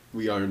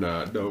 We are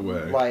not. No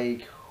way.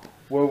 Like,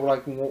 we're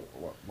like,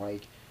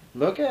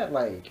 look at,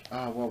 like,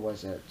 what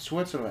was it?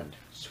 Switzerland.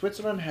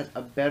 Switzerland has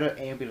a better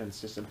ambulance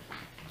system.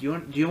 Do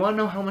you want to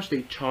know how much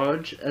they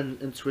charge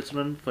in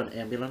Switzerland for an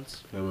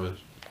ambulance? How much?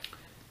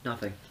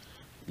 Nothing.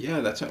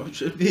 Yeah, that's how it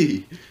should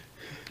be.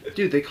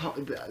 Dude,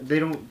 they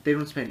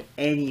don't spend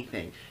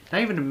anything.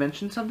 Not even to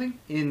mention something,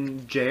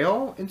 in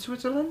jail in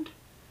Switzerland,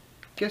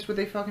 guess what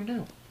they fucking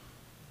do?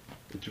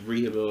 It's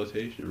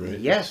rehabilitation, right?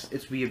 Yes,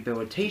 it's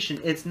rehabilitation.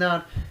 It's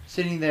not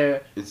sitting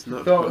there. It's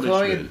not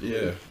punishment.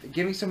 Yeah.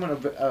 Giving someone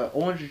an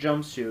orange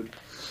jumpsuit,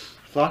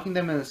 locking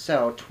them in a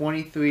cell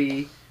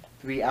 23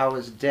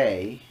 hours a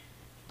day,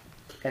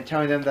 and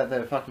telling them that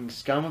they're fucking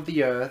scum of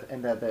the earth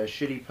and that they're a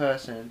shitty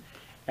person,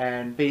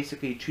 and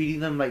basically treating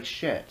them like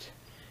shit.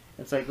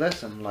 It's like,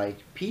 listen, like,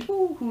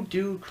 people who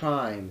do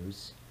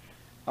crimes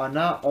are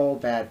not all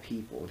bad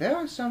people. There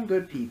are some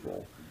good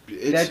people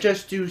that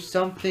just do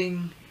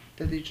something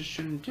that they just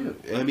shouldn't do.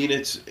 I mean,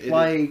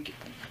 like,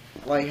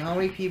 like, how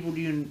many people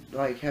do you,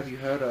 like, have you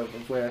heard of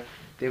where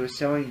they were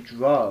selling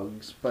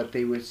drugs, but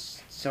they were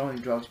selling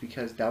drugs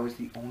because that was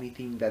the only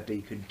thing that they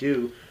could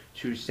do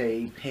to,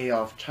 say, pay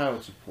off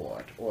child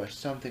support or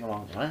something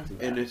along the lines of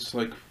that. And it's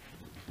like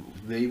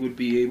they would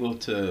be able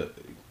to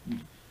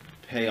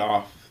pay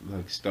off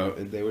like stuff,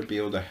 and they would be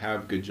able to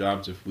have good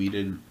jobs if we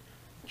didn't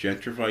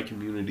gentrify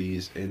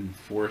communities and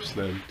force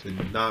them to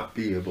not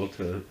be able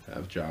to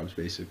have jobs,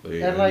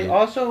 basically. And, like,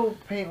 also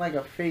paint, like,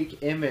 a fake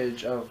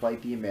image of,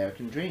 like, the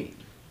American dream.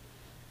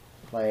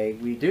 Like,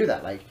 we do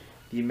that. Like,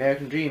 the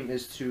American dream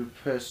is to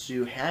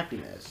pursue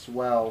happiness.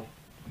 Well,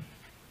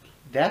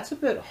 that's a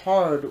bit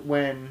hard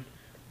when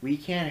we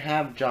can't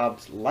have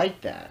jobs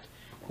like that.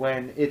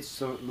 When it's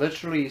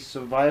literally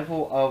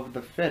survival of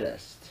the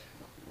fittest.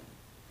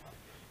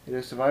 It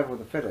is survival of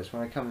the fittest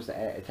when it comes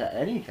to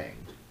anything.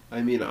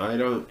 I mean, I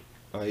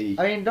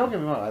mean, don't get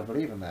me wrong, I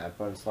believe in that,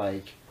 but it's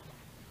like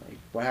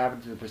what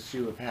happened to the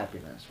pursuit of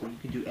happiness when you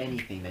can do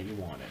anything that you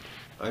wanted?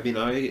 I mean,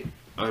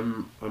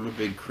 I'm a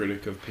big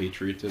critic of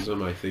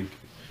patriotism. I think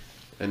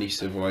any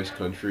civilized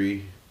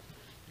country,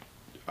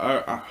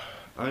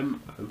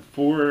 I'm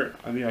for.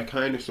 I mean, I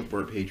kind of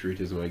support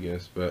patriotism, I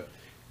guess, but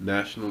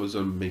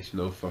nationalism makes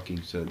no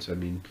fucking sense. I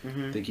mean,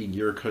 thinking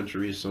your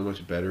country is so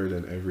much better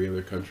than every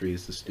other country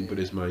is the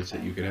stupidest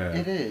mindset you could have.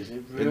 It is.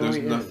 It really and there's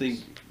is. nothing.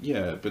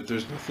 Yeah, but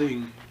there's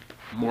nothing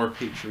more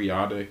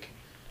patriotic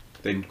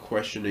than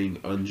questioning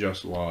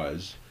unjust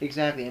laws.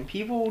 Exactly, and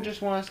people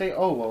just want to say,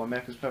 "Oh, well,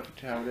 America's perfect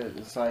how it is."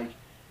 It's like,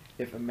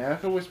 if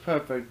America was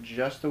perfect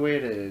just the way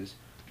it is,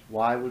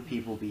 why would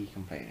people be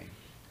complaining?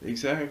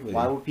 Exactly.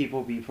 Why would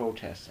people be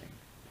protesting?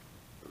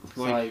 It's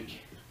like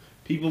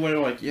people are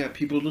like, yeah,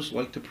 people just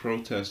like to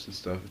protest and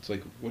stuff. It's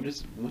like,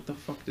 what the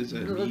fuck does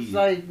that mean? It's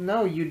like,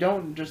 no, you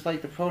don't just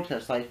like the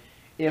protest. Like,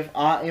 if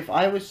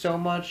I was so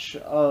much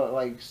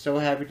so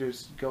happy to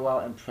go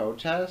out and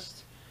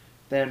protest,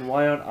 then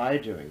why aren't I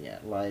doing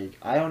it? Like,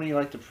 I only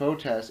like to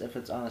protest if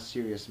it's on a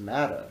serious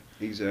matter.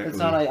 Exactly. It's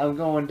not like I'm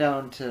going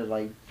down to,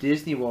 like,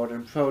 Disney World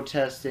and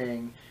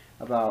protesting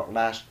about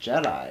Last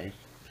Jedi.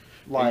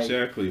 Like,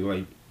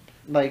 exactly.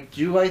 Like,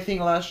 do I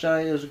think Last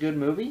Jedi is a good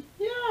movie?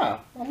 Yeah,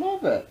 I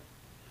love it.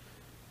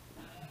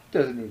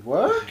 Does it need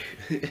work?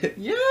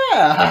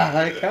 Yeah,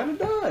 it kind of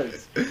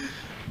does.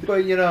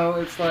 But, you know,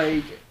 it's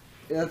like,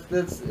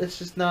 it's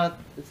just not,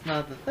 it's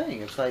not the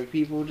thing. It's like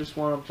people just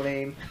want to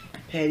blame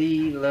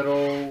petty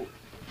little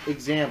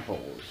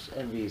examples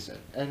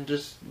and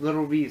just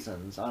little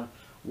reasons on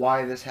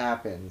why this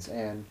happens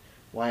and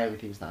why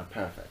everything's not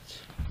perfect.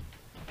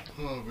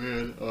 Oh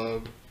man,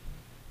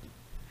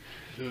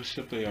 there was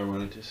something I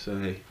wanted to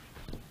say.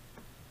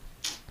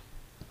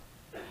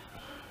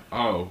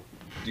 Oh,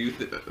 do you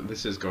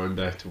this is going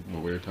back to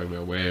what we were talking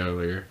about way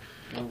earlier.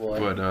 Oh boy.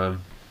 But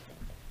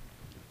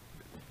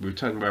we were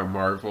talking about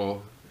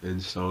Marvel and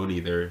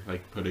Sony. They're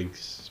like putting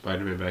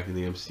Spider-Man back in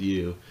the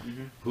MCU.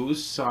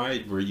 Whose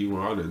side were you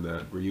on in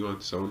that? Were you on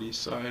Sony's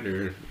side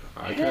or?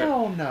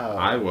 Hell no.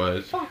 I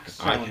was. Fuck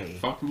Sony.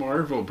 Fuck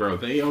Marvel, bro.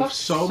 They owe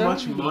so Sony.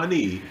 much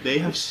money. They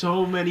have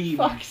so many.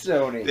 Fuck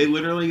Sony. They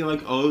literally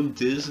like own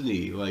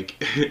Disney.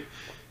 Like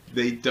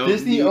they don't.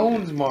 Disney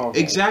owns Marvel.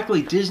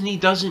 Exactly. Disney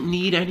doesn't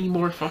need any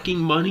more fucking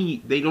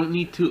money. They don't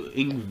need to.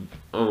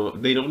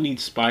 They don't need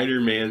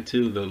Spider-Man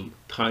too. The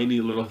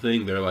tiny little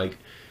thing. They're like.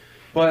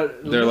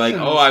 But they're listen,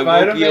 like, oh, I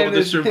won't be able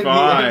to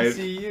survive.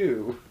 In the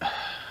MCU.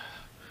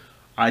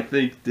 I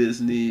think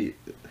Disney.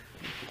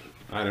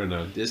 I don't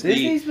know.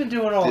 Disney's been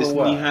doing all the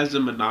work. Disney has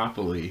a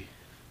monopoly.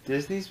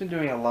 Disney's been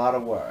doing a lot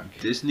of work.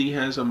 Disney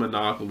has a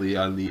monopoly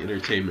on the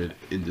entertainment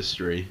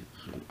industry.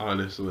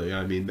 Honestly,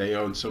 I mean, they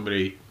own so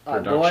many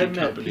production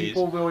companies.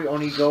 People really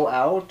only go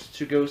out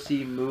to go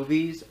see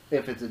movies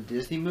if it's a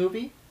Disney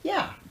movie.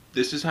 Yeah.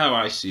 This is how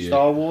I see it.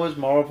 Star Wars,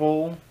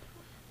 Marvel,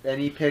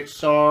 any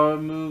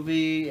Pixar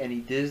movie, any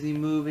Disney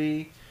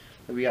movie.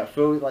 We got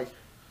like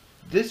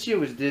this year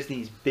was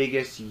Disney's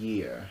biggest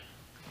year.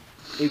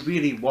 It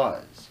really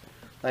was.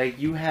 Like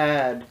you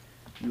had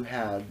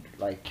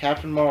like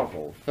Captain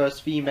Marvel,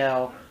 first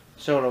female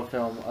solo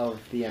film of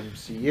the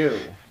MCU.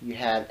 You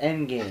had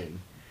Endgame.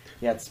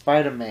 You had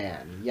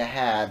Spider-Man. You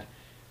had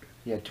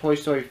Toy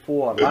Story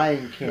 4,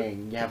 Lion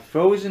King. You have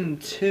Frozen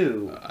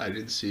 2. I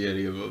didn't see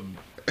any of them.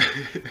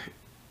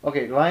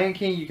 Okay, Lion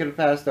King you could have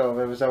passed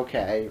over. It was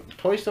okay.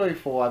 Toy Story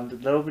 4, I'm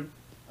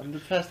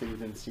depressed that you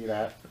didn't see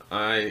that.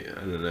 I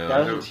don't know.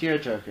 That was a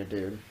tearjerker,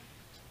 dude.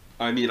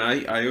 I mean,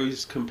 I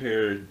always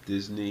compare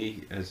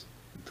Disney as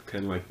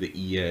kind of like the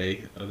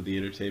EA of the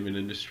entertainment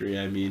industry.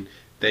 I mean,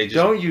 they just...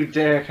 Don't you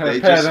dare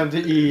compare them to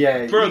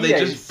EA. Bro, EA they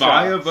just sucks.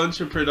 buy a bunch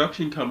of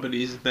production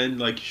companies and then,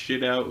 like,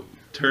 churn out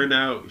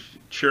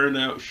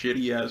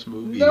shitty-ass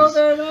movies. No,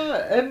 they're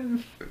not.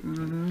 And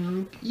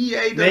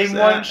EA does name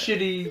that. one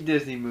shitty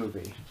Disney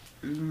movie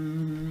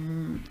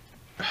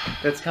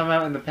that's come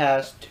out in the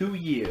past 2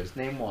 years.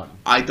 Name one.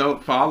 I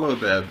don't follow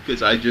them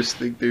because I just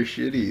think they're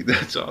shitty.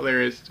 That's all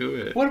there is to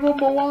it. What about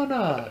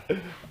Moana?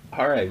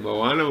 Alright,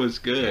 Moana was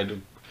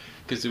good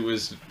because it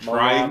was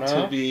trying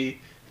to be...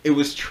 It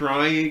was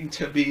trying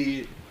to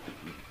be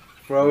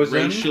Frozen.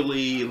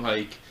 racially,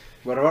 like,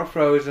 What about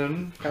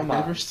Frozen? Come I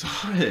on. never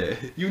saw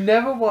it. You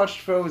never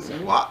watched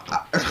Frozen? What?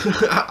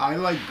 I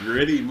like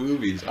gritty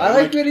movies. I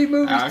like gritty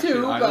movies action.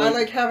 too, but I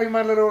like having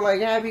my little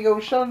like happy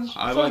go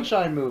I like-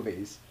 sunshine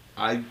movies.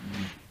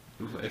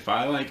 If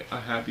I like a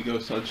happy go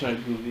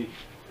sunshine movie,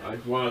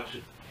 I'd watch.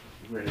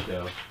 Where'd it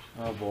go?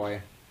 Oh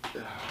boy.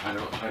 I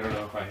don't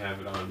know if I have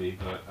it on me,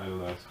 but I don't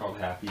know. It's called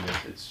Happiness.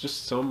 It's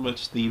just so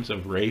much themes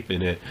of rape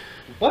in it,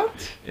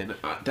 What? and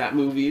that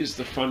movie is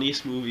the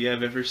funniest movie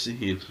I've ever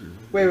seen.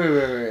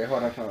 Wait,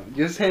 hold on.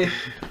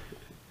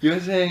 You're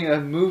saying a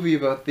movie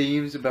about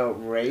themes about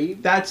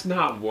rape? That's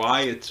not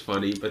why it's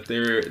funny, but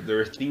there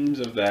are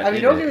themes of that. I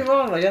mean, don't get me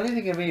wrong. Like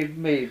anything can be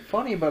made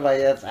funny, but like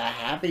it's a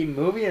happy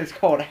movie. And it's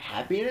called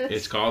Happiness.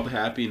 It's called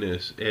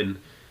Happiness, and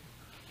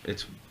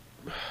it's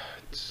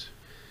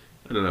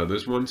I don't know.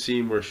 There's one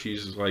scene where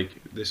she's like,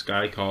 this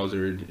guy calls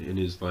her and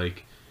is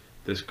like,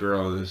 this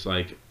girl is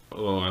like,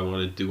 oh, I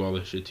want to do all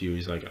this shit to you.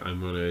 He's like, I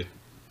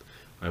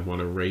want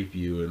to rape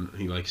you, and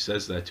he like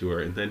says that to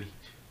her, and then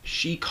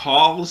she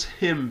calls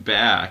him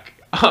back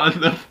on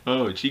the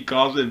phone. She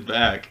calls him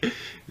back,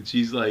 and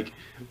she's like,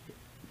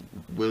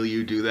 will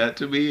you do that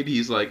to me? And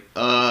he's like,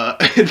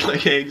 and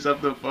like hangs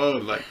up the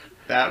phone. Like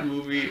that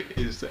movie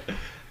is.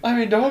 I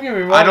mean, don't get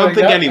me wrong. I don't like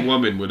think that... any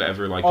woman would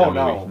ever like that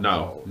movie.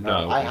 No.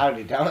 I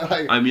highly doubt it.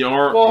 Like, I mean,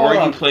 or hold you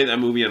on. play that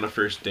movie on a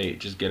first date.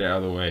 Just get it out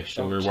of the way.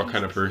 Show her what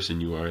kind of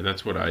person you are.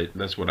 That's what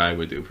I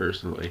would do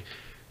personally.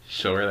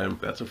 Show her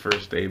that's a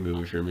first date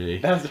movie for me.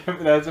 That's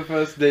a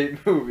first date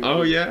movie.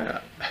 Oh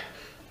yeah.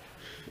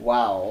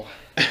 Wow.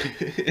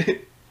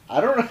 I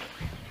don't know.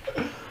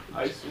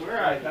 I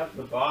swear I have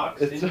the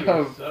box It's, in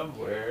here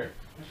somewhere.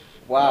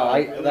 Wow, I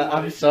really I'm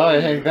wanna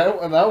sorry, show Hank. you.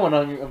 That one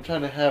I'm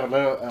trying to have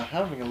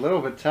having a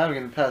little bit of time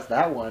getting past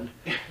that one.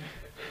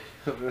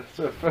 It's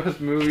a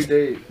first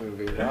movie.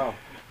 Wow.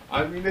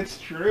 I mean, it's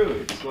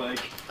true. It's like.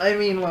 I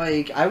mean,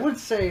 like I would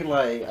say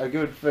like a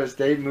good first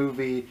date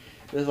movie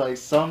is like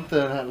something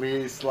at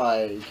least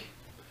like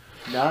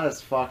not as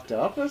fucked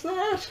up as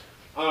that.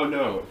 Oh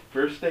no!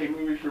 First date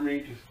movie for me.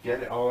 Just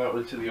get it all out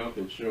into the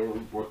open. Show her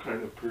what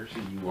kind of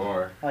person you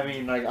are. I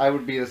mean, like I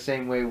would be the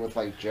same way with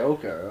like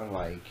Joker.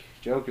 Like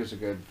Joker's a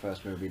good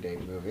first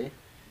date movie.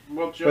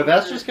 Well, Joker, But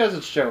that's just because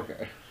it's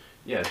Joker.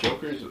 Yeah,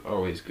 Joker's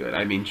always good.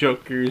 I mean,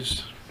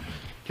 Joker's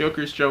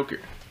Joker.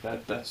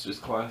 That's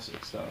just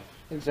classic stuff.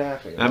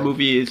 Exactly. That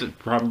movie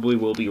probably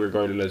will be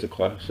regarded as a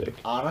classic.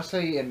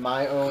 Honestly, in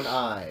my own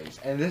eyes,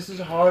 and this is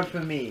hard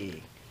for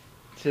me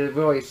to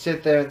really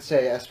sit there and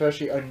say,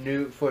 especially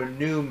for a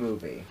new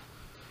movie,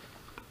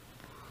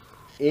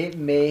 it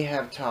may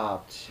have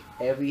topped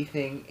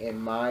everything in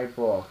my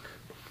book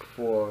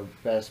for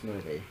best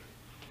movie.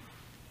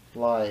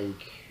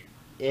 Like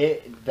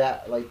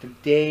the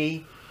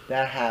day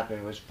that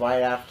happened was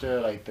right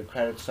after like the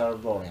credits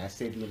started rolling. I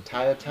stayed the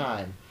entire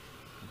time.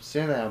 I'm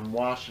sitting there, I'm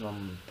watching,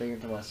 I'm thinking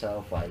to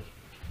myself like,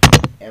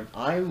 am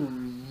I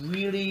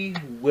really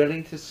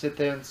willing to sit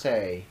there and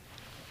say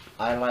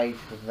I like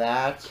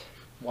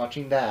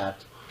watching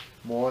that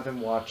more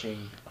than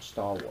watching a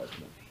Star Wars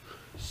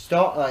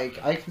movie?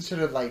 I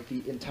consider like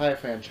the entire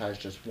franchise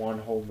just one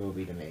whole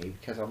movie to me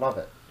because I love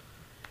it.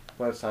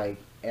 But it's like,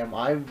 am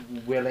I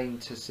willing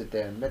to sit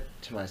there and admit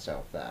to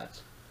myself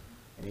that?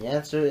 And the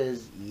answer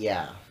is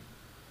yeah.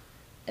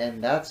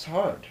 And that's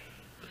hard.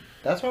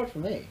 That's hard for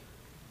me.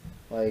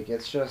 Like,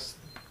 it's just,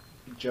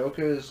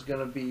 Joker is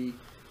gonna be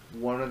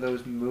one of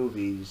those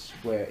movies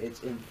where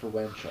it's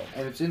influential.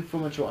 And it's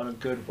influential in a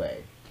good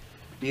way.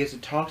 Because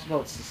it talks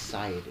about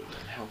society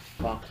and how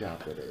fucked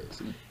up it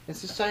is. And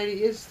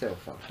society is still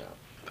fucked up.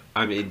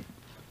 I mean,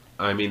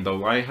 The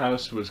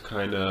Lighthouse was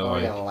kind of Oh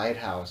like... yeah, The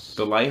Lighthouse.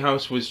 The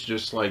Lighthouse was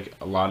just like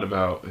a lot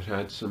about... It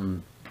had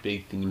some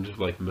big themes of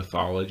like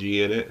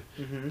mythology in it,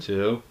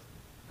 too.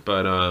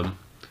 But,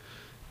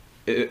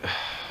 it...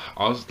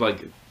 Also,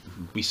 like,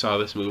 we saw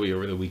this movie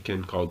over the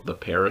weekend called The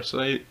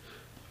Parasite.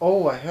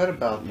 Oh, I heard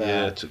about that.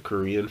 Yeah, it's a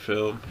Korean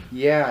film.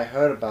 Yeah, I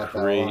heard about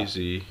that.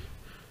 Crazy.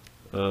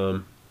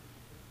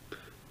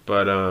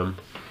 But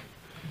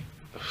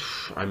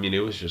I mean, it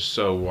was just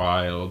so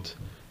wild.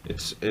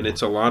 It's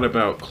a lot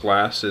about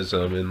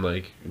classism and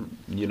like,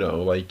 you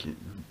know, like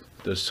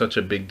there's such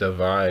a big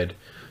divide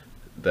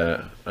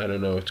that I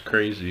don't know. It's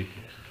crazy.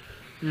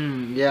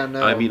 Yeah,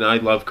 no. I mean, I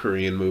love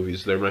Korean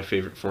movies. They're my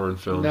favorite foreign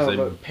films. No,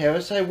 but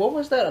Parasite, what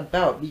was that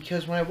about?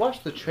 Because when I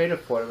watched the trailer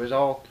for it, it was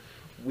all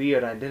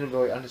weird. I didn't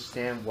really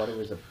understand what it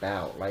was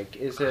about. Like,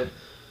 is it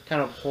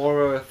kind of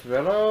horror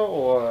thriller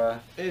or?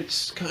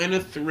 It's kind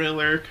of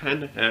thriller,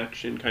 kind of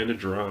action, kind of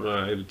drama,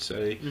 I would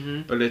say.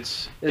 But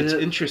it's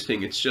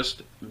interesting. It's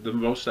just the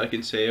most I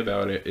can say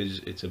about it is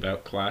it's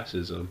about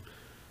classism.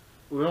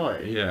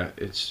 Really? Yeah,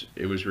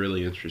 it was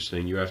really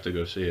interesting. You have to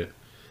go see it.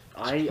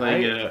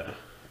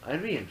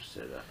 I'd be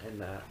interested in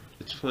that.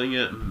 It's playing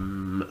at.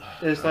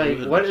 It's like,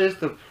 what is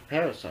the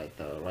Parasite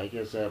though? Like,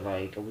 is it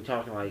like, are we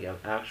talking like an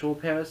actual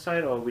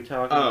parasite, or are we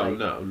talking? Oh, like,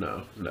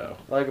 no.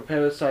 Like a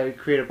parasite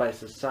created by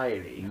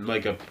society.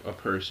 Like a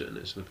person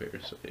is the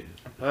parasite.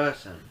 A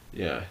person.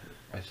 Yeah.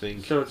 I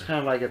think. So it's kind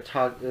of like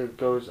it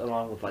goes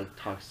along with like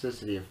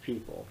toxicity of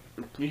people.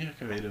 Yeah,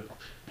 kind of.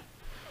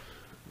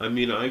 I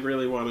mean, I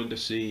really wanted to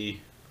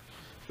see.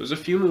 There's a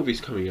few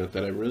movies coming out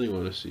that I really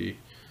want to see.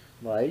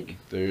 Like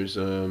There's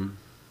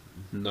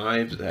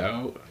Knives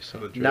Out. I saw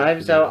the trailer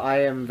Knives for that. Out,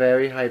 I am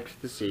very hyped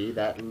to see.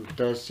 That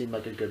does seem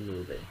like a good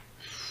movie.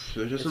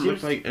 There doesn't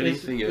look like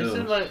anything else.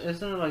 Isn't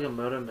it like a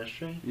murder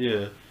mystery?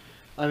 Yeah.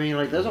 I mean,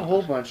 like, there's a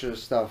whole bunch of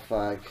stuff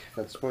like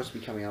that's supposed to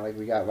be coming out. Like,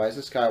 we got Rise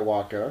of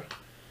Skywalker,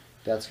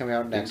 that's coming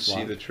out next Didn't see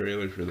month. the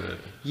trailer for that.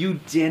 You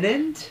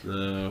didn't?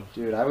 No.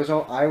 Dude, I was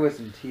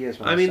in tears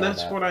when I mean, saw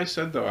that's that. what I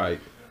said though.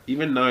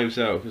 Even Knives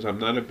Out, because I'm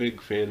not a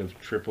big fan of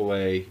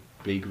AAA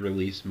big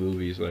release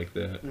movies like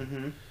that.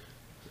 Mm-hmm.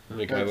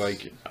 Like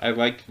I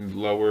like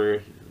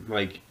lower.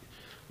 Like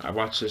I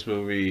watched this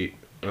movie.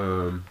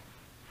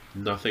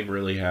 Nothing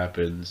really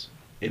happens.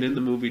 And in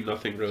the movie,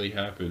 nothing really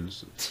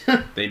happens.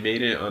 They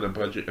made it on a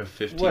budget of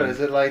 15. What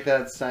is it like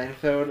that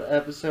Seinfeld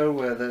episode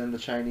where they're in the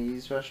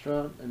Chinese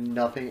restaurant and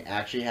nothing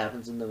actually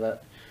happens in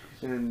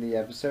the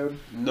episode?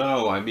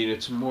 No, I mean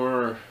it's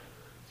more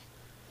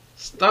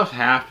stuff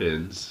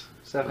happens.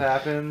 Stuff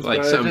happens, Like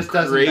but some it just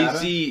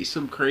doesn't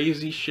some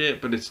crazy shit,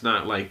 but it's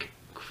not like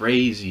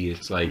crazy.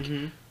 It's like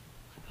matter.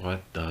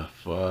 what the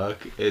fuck?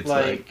 It's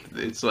Like-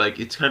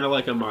 it's kind of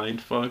like a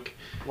mind fuck.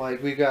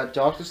 Like, we got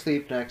Doctor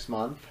Sleep next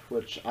month,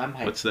 which I'm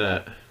hyped. What's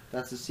that?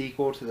 That's a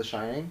sequel to The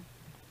Shining.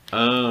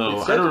 Oh,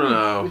 It's I said to don't be-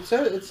 know.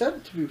 It's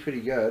said to be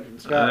pretty good.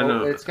 I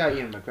know. It's got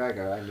Ian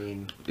McGregor. I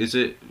mean, Is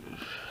it?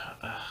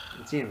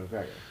 it's Ian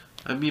McGregor.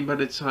 I mean, but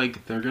it's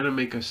like they're gonna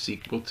make a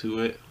sequel to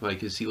it.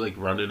 Like, is he like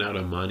running out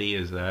of money?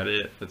 Is that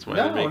it? That's why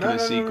they're making a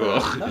sequel.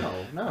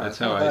 No, That's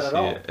not how that I at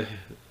all. see it.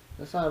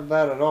 That's not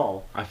bad at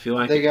all. I feel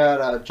like They got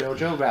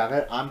Jojo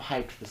Rabbit. I'm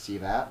hyped to see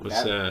that.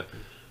 what's that?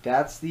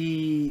 That's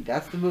the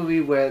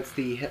movie where it's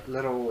the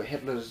little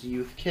Hitler's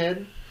youth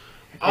kid,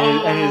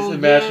 Oh, and his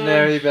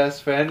imaginary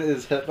best friend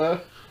is Hitler.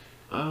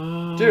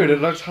 Oh, Dude,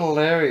 it looks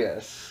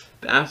hilarious.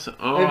 That's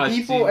and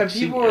people I've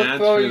seen are ads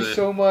throwing for that.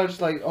 so much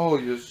like, oh,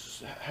 you're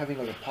having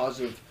like a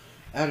positive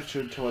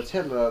attitude towards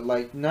Hitler.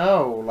 Like,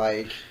 no,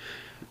 like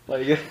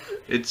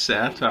It's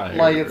satire.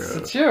 like it's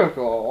bro.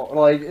 satirical.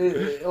 Like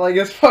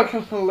it's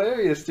fucking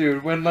hilarious,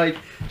 dude. When like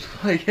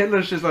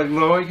Hitler's just like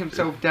lowering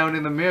himself down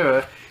in the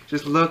mirror,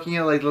 just looking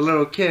at like the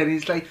little kid.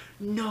 He's like,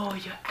 no,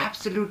 you're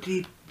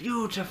absolutely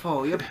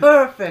beautiful. You're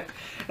perfect.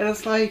 And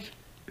it's like,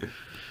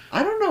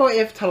 I don't know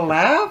if to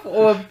laugh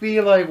or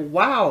be like,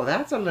 wow,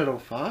 that's a little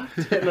fucked.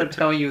 Hitler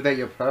telling you that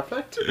you're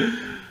perfect.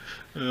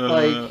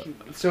 Like,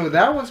 so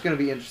that one's gonna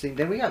be interesting.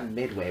 Then we got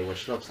Midway,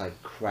 which looks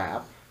like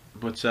crap.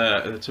 What's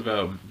that? It's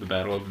about the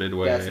Battle of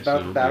Midway. Yeah, it's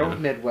about the Battle yeah.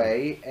 of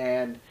Midway,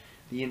 and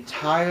the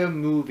entire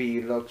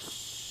movie looks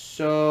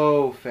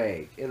so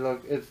fake.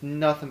 It's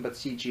nothing but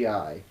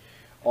CGI.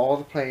 All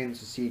the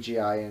planes are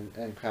CGI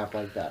and crap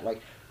like that.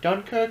 Like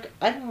Dunkirk,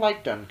 I didn't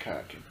like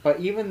Dunkirk, but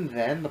even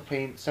then,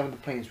 some of the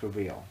planes were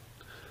real.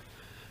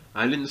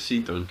 I didn't see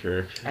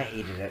Dunkirk. I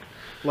hated it.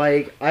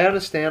 Like, I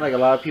understand, like, a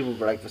lot of people,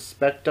 like,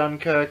 respect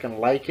Dunkirk and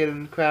like it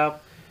and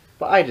crap,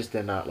 but I just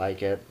did not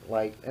like it.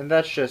 Like, and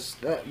that's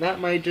just, that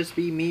might just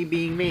be me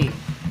being me.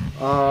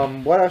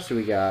 What else do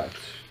we got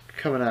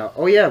coming out?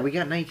 Oh, yeah, we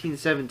got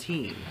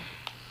 1917.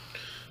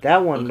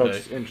 That one Okay,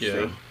 looks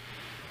interesting. yeah.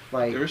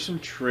 Like, There were some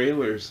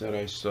trailers that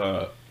I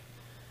saw.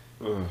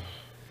 Ugh.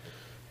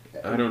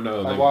 I don't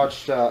know. I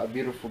watched A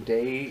Beautiful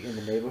Day in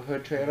the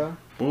Neighborhood trailer.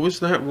 What was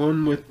that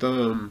one with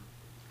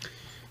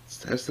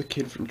it has the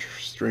kid from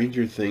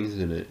Stranger Things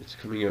in it. It's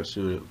coming out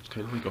soon. It's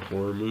kind of like a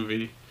horror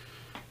movie.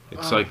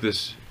 It's like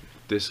this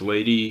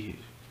lady.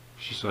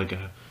 She's like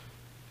a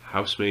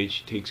housemaid.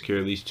 She takes care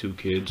of these two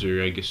kids,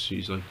 or I guess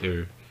she's like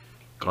their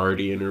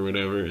guardian or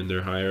whatever. And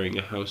they're hiring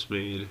a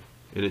housemaid.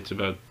 And it's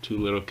about two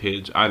little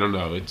kids. I don't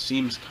know. It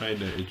seems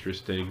kind of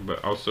interesting,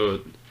 but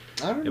also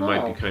I don't it know.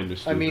 might be kind of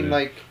stupid. I mean,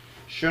 like,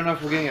 sure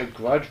enough, we're getting a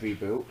Grudge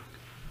reboot.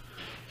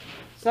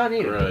 It's not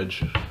needed.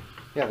 Grudge.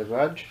 Yeah, The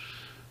Grudge.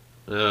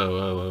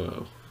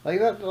 Oh. Like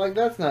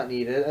that's not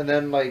needed. And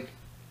then like,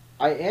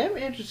 I am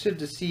interested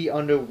to see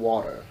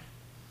Underwater.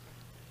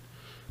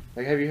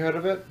 Like, have you heard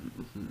of it?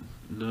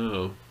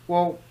 No.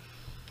 Well,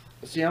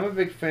 see, I'm a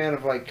big fan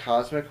of like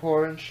cosmic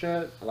horror and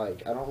shit.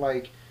 Like, I don't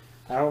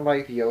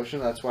like the ocean.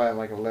 That's why I'm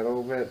like a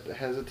little bit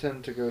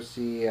hesitant to go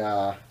see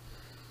the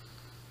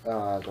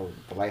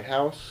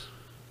Lighthouse.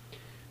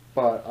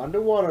 But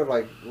Underwater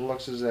like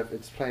looks as if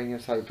it's playing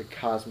into like the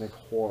cosmic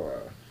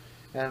horror,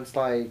 and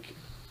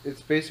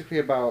it's basically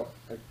about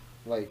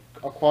like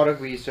aquatic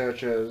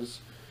researchers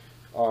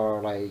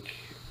are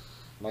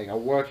are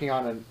working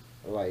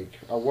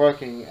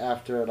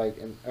after like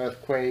an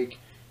earthquake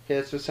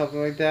hits or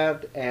something like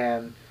that,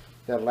 and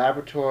the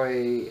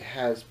laboratory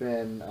has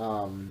been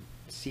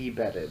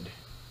seabedded.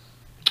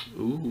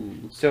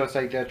 Ooh. So it's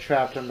like they're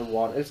trapped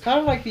underwater. It's kind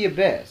of like The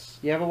Abyss.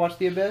 You ever watch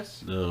The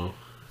Abyss? No.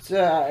 It's,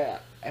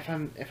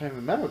 if I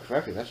remember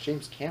correctly, that's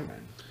James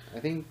Cameron. I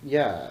think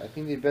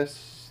The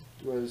Abyss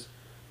was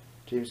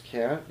James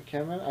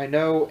Cameron. I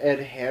know Ed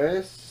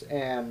Harris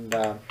and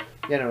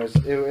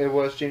it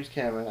was James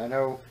Cameron. I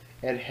know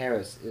Ed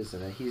Harris is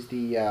in it. He's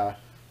the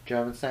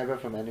German sniper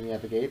from Enemy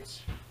at the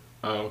Gates.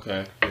 Oh,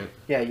 okay. Yeah.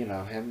 Yeah, you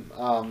know him.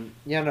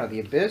 Yeah, no,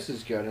 The Abyss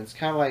is good. And it's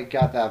kind of like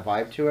got that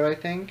vibe to it, I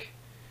think.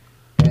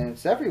 And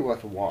it's definitely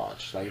worth a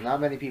watch. Like, not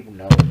many people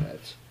know of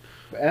it.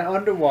 And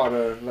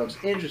Underwater looks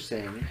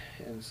interesting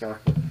and stuff.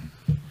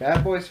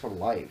 Bad Boys for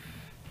Life.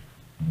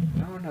 I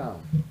don't know.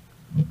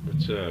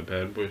 What's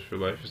Bad Boys for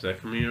Life? Is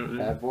that coming out?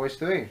 Bad Boys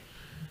 3.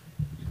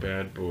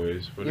 Bad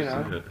Boys. What You is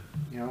know. that?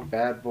 You know,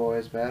 bad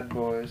boys,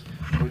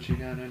 what you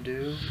gonna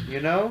do? You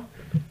know?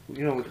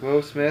 You know, with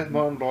Will Smith,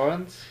 Martin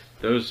Lawrence.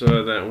 Those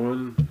that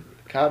one.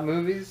 Cop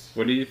movies.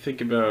 What do you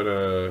think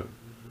about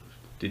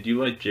Did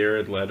you like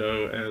Jared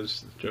Leto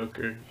as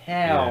Joker?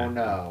 Hell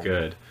no.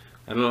 Good.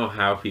 I don't know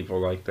how people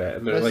like that,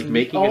 and they're Listen, like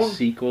making a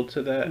sequel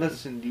to that.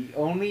 Listen, the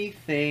only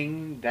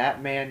thing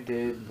that man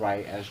did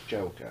right as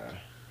Joker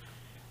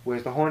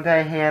was the whole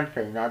entire hand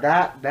thing. Now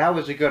that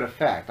was a good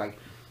effect, like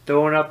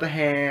throwing up the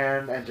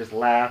hand and just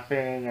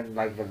laughing and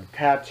like the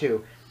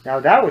tattoo. Now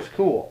that was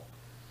cool.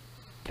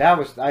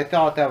 I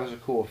thought that was a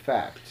cool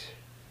effect.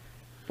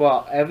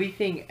 But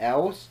everything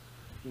else,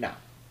 no.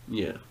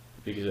 Yeah,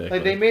 exactly.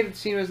 Like they made it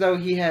seem as though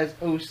he has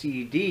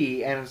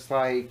OCD, and it's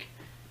like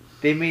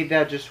they made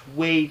that just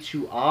way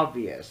too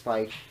obvious.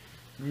 Like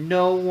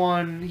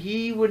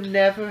he would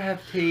never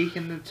have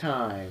taken the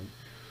time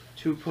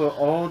to put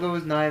all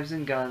those knives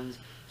and guns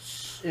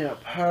in a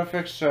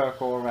perfect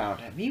circle around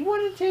him. He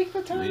wouldn't take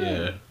the time.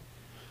 Yeah.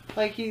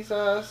 Like he's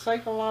a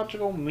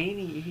psychological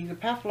maniac. He's a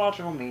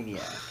pathological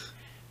maniac,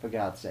 for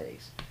God's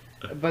sakes.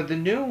 But the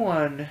new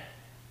one,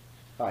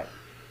 alright.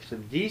 So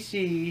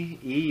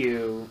DC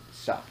EU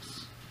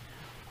sucks.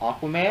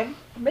 Aquaman,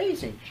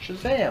 amazing.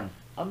 Shazam,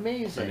 I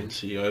amazing. didn't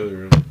see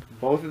either of them.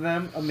 Both of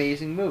them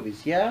amazing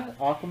movies. Yeah,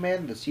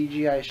 Aquaman, the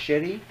CGI is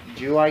shitty.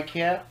 Do I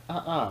care?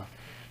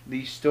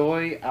 The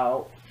story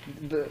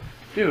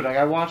dude, like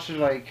I watched it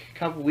like a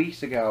couple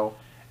weeks ago,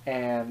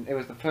 and it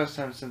was the first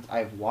time since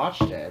I've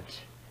watched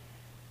it.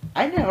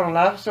 I never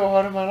laughed so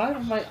hard in my life.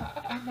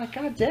 I'm like,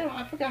 God damn,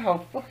 I forgot how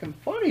fucking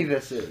funny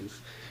this is.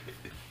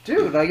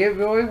 Dude, like it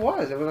really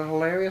was. It was a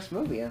hilarious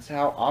movie, and it's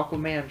how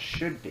Aquaman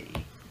should be.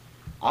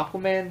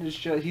 Aquaman is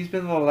he's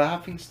been the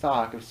laughing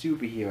stock of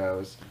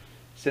superheroes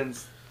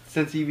since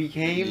he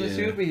became a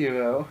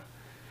superhero,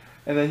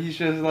 and then he's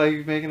just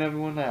like making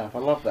everyone laugh. I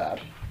love that.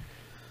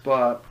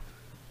 But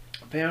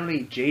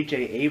apparently J.J.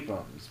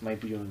 Abrams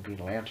might be doing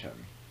Green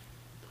Lantern.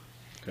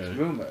 Okay. It's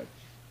rumored.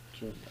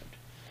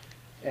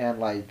 And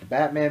like the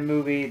Batman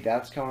movie,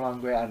 that's coming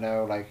along great. I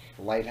know, like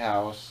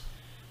Lighthouse,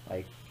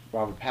 like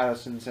Robert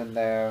Pattinson's in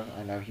there.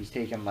 I know he's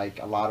taken like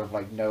a lot of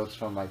like notes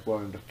from like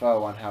William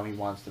Dafoe on how he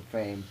wants to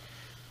frame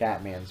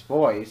Batman's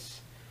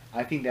voice.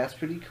 I think that's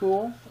pretty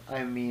cool.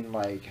 I mean,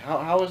 like,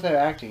 how was their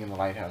acting in the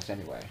Lighthouse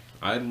anyway?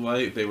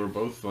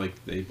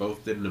 They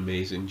both did an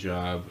amazing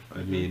job.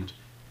 I mean,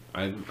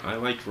 I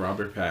liked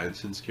Robert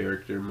Pattinson's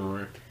character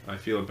more. I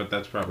feel, but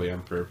that's probably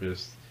on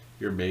purpose.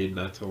 You're made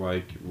not to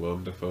like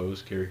Willem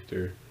Dafoe's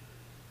character.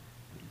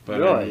 But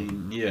really? I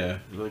mean, yeah,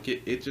 like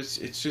it's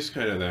just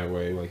kind of that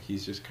way. Like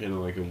he's just kind of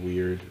like a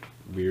weird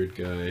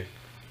guy.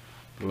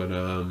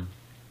 But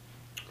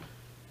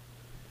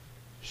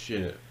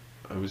shit,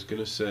 I was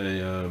gonna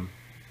say,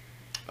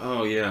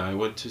 oh yeah,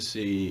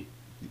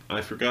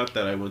 I forgot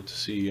that I went to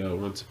see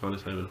Once Upon a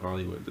Time in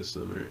Hollywood this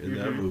summer, and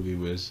that movie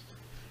was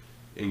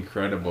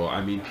incredible.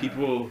 I mean,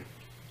 people.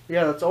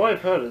 Yeah, that's all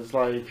I've heard is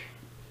like.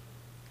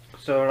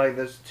 So like,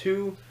 there's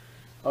two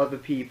other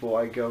people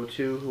I go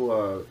to who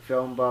are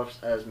film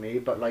buffs as me,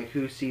 but like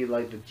who see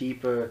like the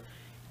deeper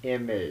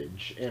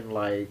image in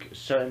like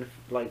certain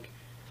like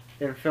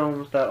in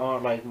films that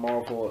aren't like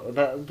Marvel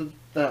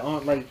that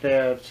aren't like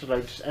there to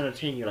like just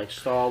entertain you, like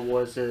Star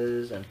Wars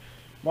is and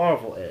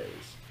Marvel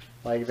is.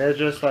 Like they're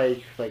just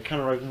like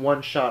kind of like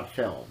one-shot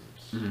films.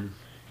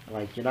 Mm-hmm.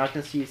 Like you're not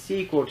gonna see a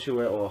sequel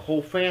to it or a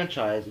whole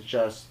franchise. It's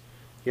just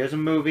here's a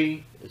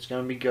movie. It's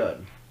gonna be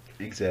good.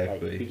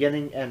 Exactly. Like,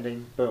 beginning,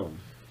 ending, boom.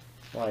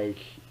 Like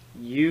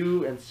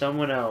you and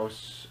someone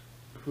else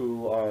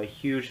who are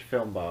huge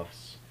film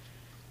buffs,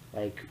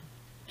 like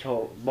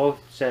both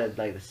said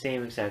like the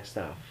same exact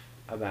stuff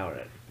about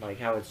it. Like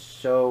how it's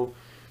so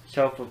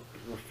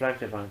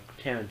self-reflective on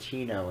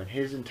Tarantino and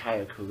his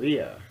entire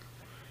career.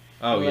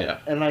 Oh, and, yeah.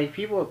 And like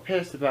people are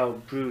pissed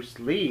about Bruce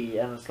Lee,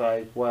 and it's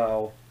like,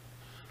 well,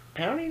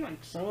 apparently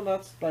like some of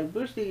that's like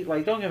Bruce Lee.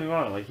 Like don't get me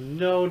wrong, like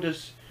no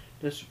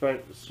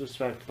disrespect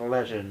to the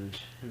legend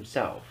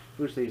himself.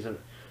 Bruce Lee's an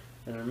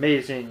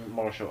amazing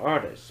martial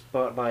artist,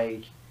 but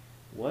like,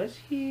 was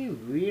he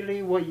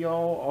really what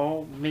y'all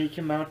all make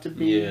him out to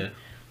be? Yeah.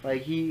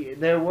 Like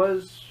there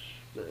was,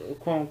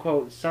 quote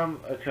unquote, some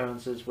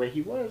occurrences where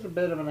he was a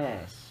bit of an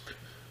ass.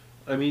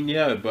 I mean,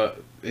 yeah,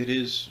 but it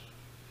is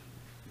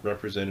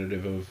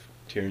representative of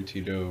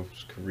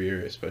Tarantino's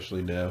career,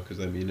 especially now, because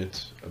I mean,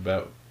 it's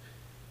about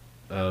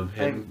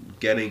him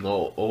getting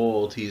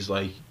old. He's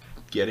like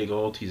getting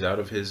old. He's out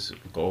of his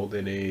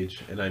golden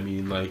age, and I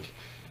mean, like,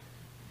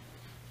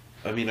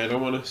 I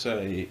don't want to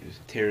say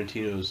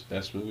Tarantino's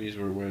best movies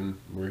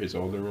were his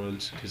older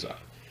ones, because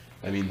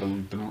I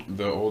mean,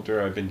 the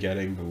older I've been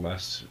getting, the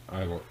less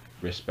I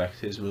respect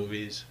his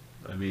movies.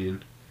 I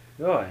mean,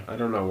 Really? I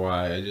don't know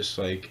why. I just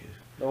like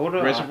The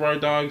older Reservoir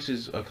Dogs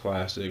is a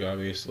classic,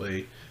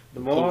 obviously.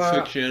 the Pulp more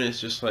Fiction is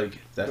just like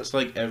that's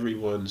like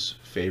everyone's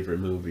favorite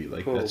movie.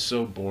 Like Cool. that's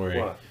so boring.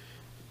 What?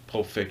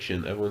 Pulp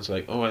Fiction. Everyone's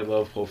like, "Oh, I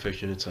love Pulp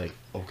Fiction." It's like,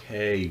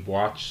 okay,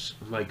 watch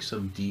like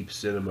some deep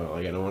cinema.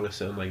 Like I don't want to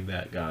sound like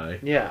that guy,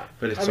 Yeah.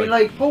 but it's I mean,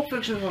 like Pulp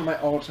Fiction is one of my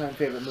all-time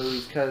favorite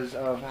movies because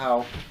of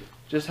how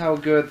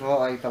good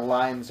the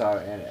lines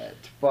are in it.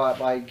 But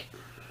like,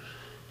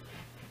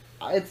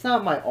 it's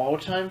not my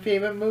all-time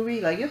favorite movie.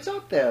 Like, it's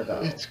up there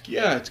though. it's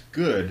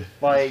good.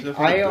 Like, It's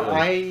I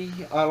definitely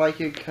good. I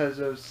like it because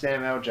of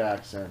Sam L.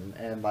 Jackson,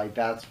 and like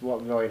that's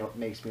what really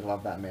makes me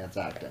love that man's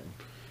acting.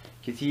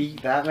 Cause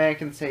that man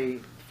can say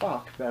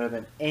fuck better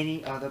than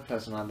any other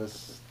person on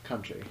this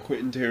country,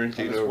 Quentin on this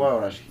Tarantino.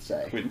 world, I should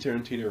say. Quentin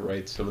Tarantino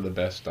writes some of the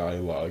best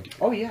dialogue,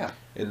 Oh yeah.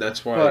 and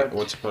that's why But-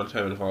 Once Upon a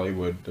Time in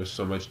Hollywood, there's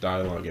so much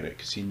dialogue in it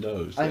because he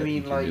knows. That I he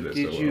mean, can like, do this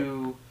did so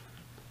well.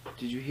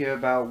 you hear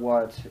about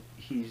what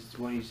he's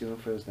doing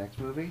for his next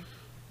movie?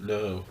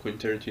 No,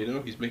 Quentin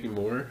Tarantino. He's making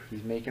more.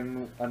 He's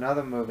making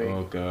another movie.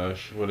 Oh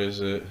gosh, what is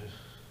it?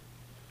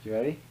 You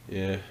ready?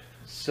 Yeah.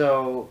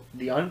 So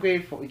the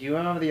Ungrateful. Do you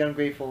remember the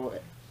Ungrateful?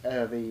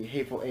 The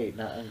Hateful Eight,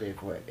 not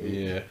Ungrateful Eight.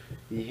 Yeah.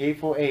 The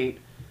Hateful Eight.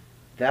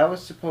 That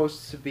was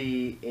supposed to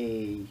be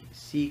a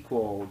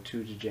sequel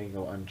to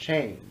Django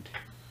Unchained,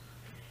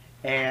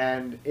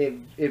 and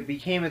it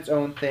became its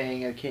own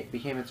thing. It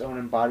became its own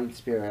embodied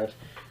spirit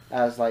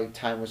as like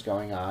time was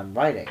going on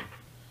writing.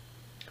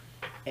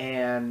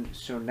 And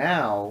so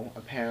now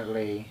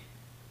apparently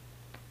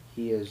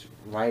he is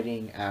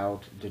writing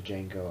out the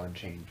Django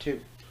Unchained 2.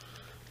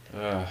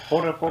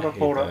 Hold up.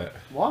 that.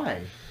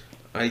 Why?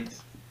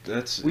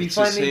 It's We the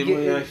finally same get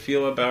way it- I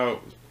feel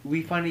about.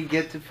 We finally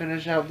get to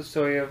finish out the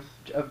story of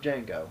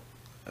Django.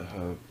 Uh,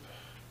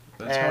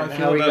 that's how I And feel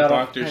how he about got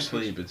off Doctor campus.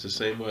 Sleep. It's the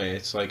same way.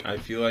 It's like I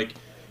feel like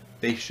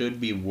they should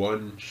be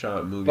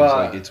one-shot movies.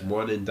 But- like it's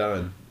one and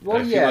done. Well,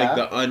 I feel yeah. like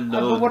the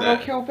unknown but what about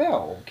that Kill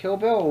Bill? Kill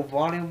Bill,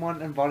 Volume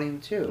 1 and Volume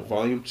 2.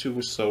 Volume 2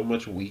 was so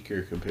much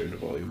weaker compared to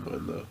Volume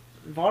 1, though.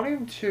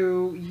 Volume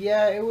 2,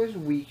 yeah, it was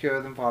weaker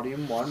than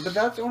Volume 1, but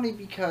that's only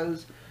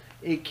because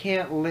it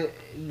can't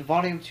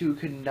Volume 2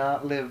 could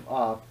not live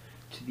up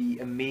to the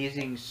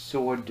amazing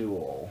sword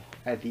duel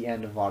at the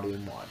end of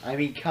Volume 1. I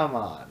mean, come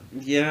on.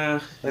 Yeah.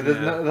 Like, there's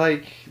no,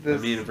 like, I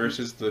there's, mean,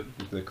 versus the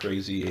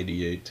Crazy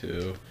 88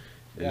 too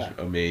is Yeah.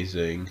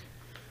 amazing.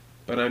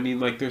 But I mean,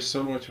 like, there's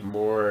so much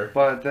more.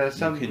 but there's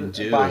you can some.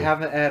 do. But I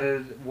haven't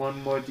added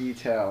one more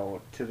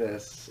detail to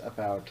this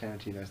about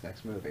Tarantino's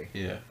next movie.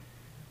 Yeah.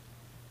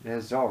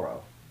 There's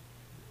Zorro.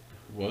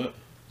 What?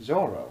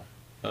 Zorro.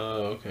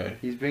 Oh, okay.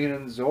 He's bringing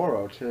in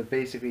Zorro to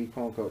basically,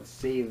 quote unquote,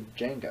 save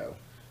Django.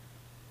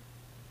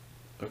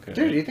 Okay.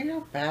 Dude, do you think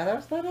how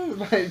badass that is?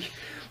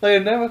 Like I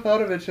never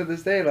thought of it to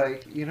this day.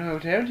 Like, you know,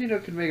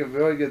 Tarantino could make a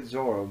very good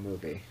Zorro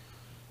movie.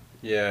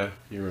 Yeah,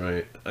 you're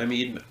right. I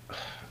mean,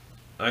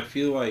 I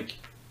feel like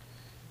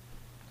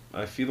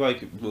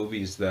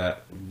movies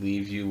that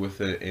leave you with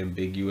an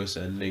ambiguous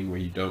ending where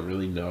you don't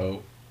really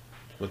know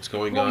what's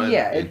going Well, on.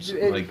 yeah, it's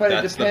like but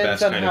that's it the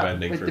depends best on kind how of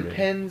ending for it me.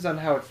 depends on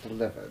how it's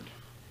delivered.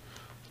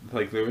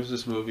 Like there was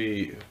this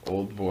movie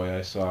Old Boy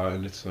I saw,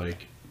 and it's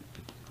like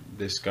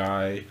this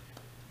guy,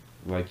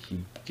 like he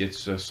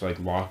gets just like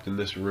locked in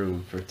this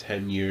room for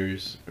 10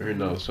 years or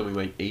no, something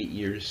like 8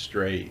 years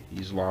straight.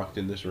 He's locked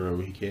in this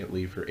room, he can't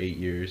leave for 8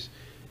 years,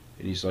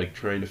 and he's like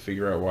trying to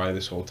figure out why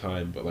this whole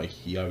time, but like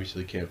he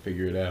obviously can't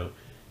figure it out.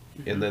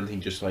 And then he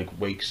just like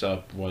wakes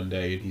up one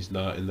day and he's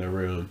not in the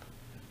room,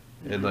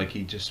 and like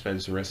he just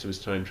spends the rest of his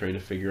time trying to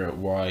figure out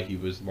why he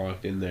was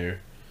locked in there.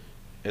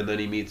 And then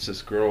he meets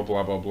this girl,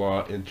 blah blah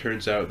blah, and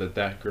turns out that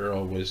that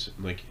girl was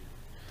like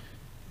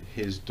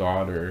his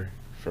daughter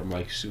from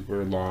like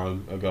super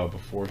long ago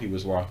before he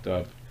was locked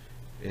up,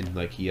 and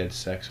like he had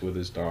sex with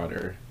his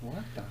daughter.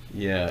 What the?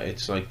 Yeah,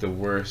 it's like the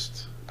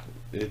worst.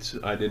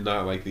 I did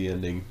not like the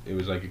ending. It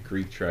was like a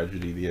Greek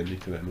tragedy, the ending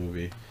to that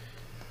movie.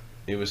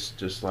 It was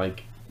just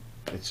like,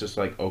 it's just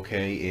like,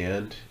 okay,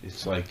 and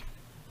it's like,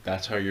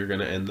 that's how you're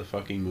gonna end the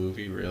fucking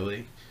movie,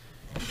 really?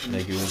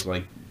 Like it was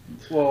like,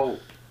 Well,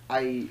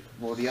 the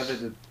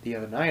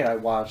other night I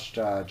watched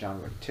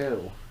John Wick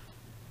 2.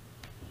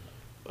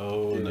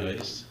 oh, Dude,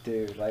 nice.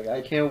 Dude, like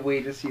I can't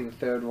wait to see the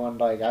third one.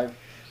 Like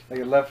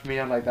it left me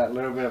on like that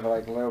little bit of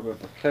a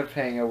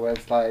cliffhanger where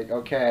it's like,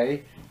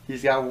 okay,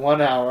 he's got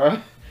 1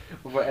 hour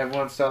before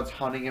everyone starts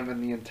hunting him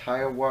in the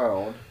entire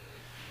world.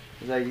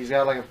 It's like he's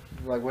got like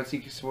what's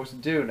he supposed to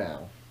do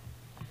now?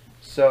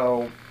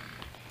 So,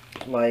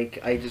 like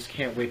I just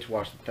can't wait to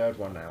watch the third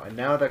one now. And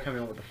now they're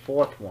coming up with the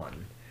fourth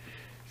one.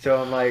 So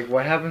I'm like,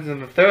 what happens in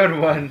the third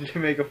one to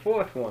make a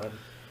fourth one?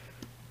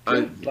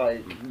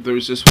 There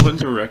was this one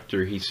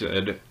director. He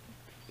said,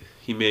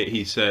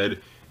 he said,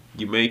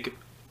 you make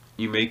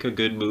a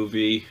good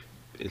movie.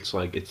 It's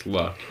like it's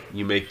luck.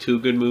 You make 2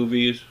 good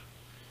movies.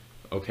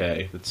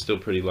 Okay, that's still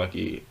pretty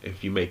lucky.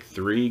 If you make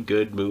 3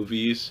 good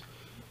movies,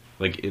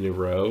 like in a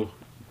row,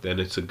 then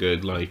it's a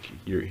good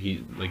you're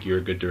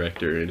a good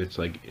director, and it's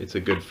a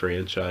good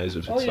franchise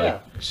if Oh it's yeah,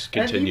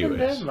 continuous. and even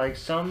then, like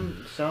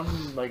some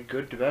like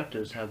good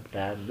directors have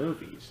bad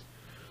movies.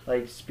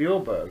 Like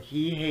Spielberg,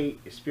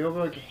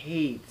 Spielberg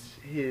hates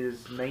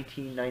his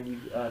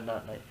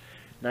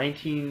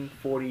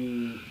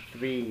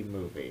 1943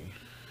 movie.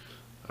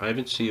 I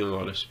haven't seen a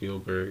lot of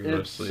Spielberg,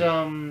 It's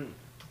honestly.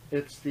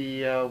 it's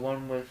the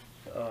one with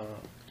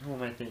who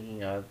am I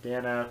thinking of?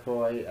 Dan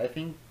Aykroyd. I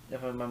think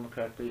if I remember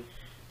correctly,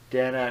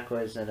 Dan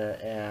Aykroyd's in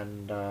it,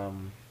 and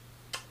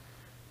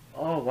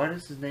oh, why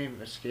does his name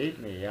escape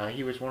me?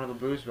 He was one of the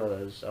Blues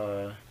Brothers.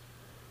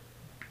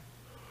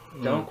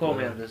 Don't quote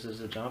me on this.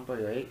 Is it John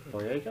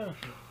Boyega?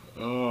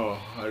 Oh,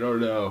 I don't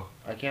know.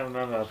 I can't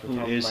remember off the Who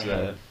top of is my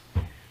that? head.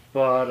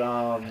 But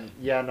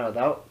yeah, no,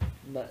 that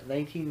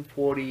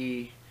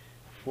 1940,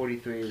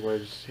 43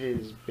 was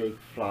his big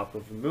flop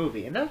of a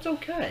movie, and that's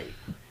okay.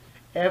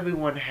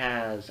 Everyone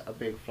has a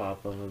big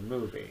flop of a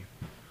movie.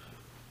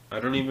 I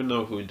don't even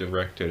know who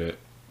directed it,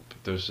 but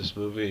there's this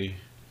movie.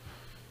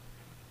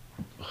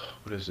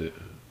 What is it?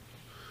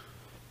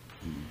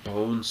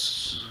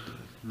 Bones?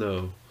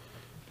 No.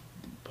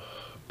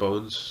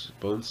 Bones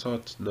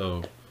Thoughts?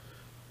 No.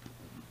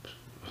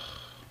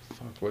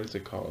 Fuck, what is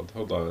it called?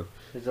 Hold on.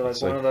 Is it like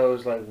It's one like- of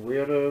those like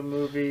weirder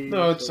movies?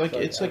 No, it's like a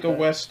okay.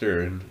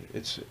 western.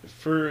 It's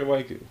for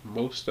like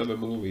most of the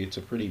movie. It's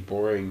a pretty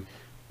boring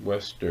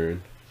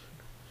western.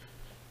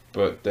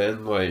 But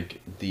then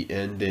like the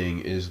ending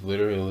is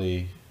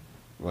literally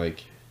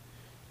like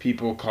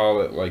people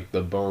call it like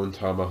the bone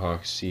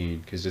tomahawk scene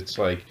because it's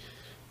like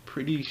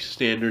pretty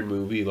standard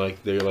movie.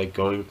 Like they're like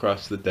going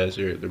across the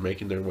desert. They're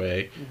making their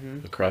way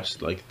Mhm.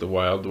 across like the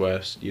Wild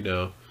West, you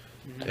know.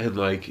 Mhm. And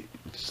like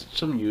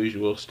some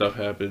usual stuff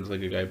happens,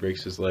 like a guy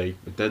breaks his leg,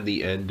 but then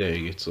the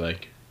ending, it's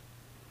like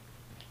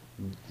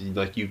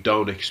you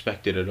don't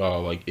expect it at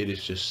all. Like it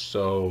is just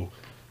so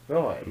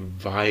Really,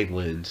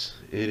 violent.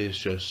 It is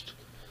just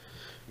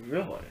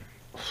really.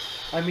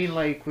 I mean,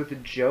 like with the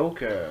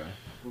Joker,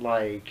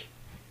 like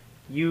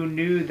you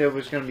knew there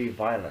was gonna be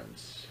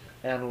violence,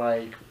 and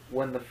like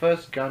when the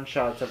first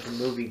gunshots of the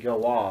movie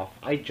go off,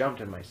 I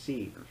jumped in my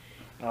seat.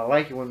 And I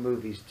like it when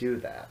movies do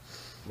that,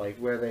 like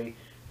where they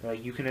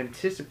like you can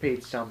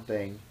anticipate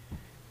something,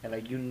 and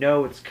like you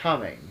know it's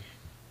coming,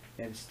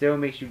 and it still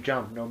makes you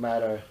jump no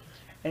matter,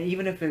 and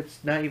even if it's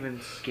not even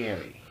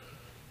scary.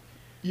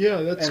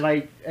 yeah, that's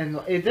And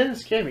it didn't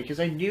scare me because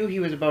I knew he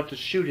was about to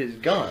shoot his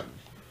gun,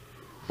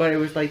 but it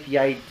was like the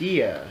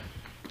idea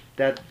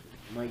that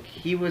like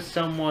he was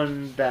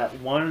someone that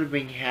wanted to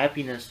bring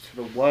happiness to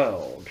the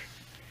world,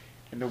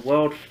 and the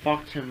world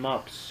fucked him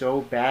up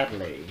so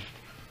badly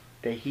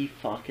that he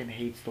fucking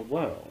hates the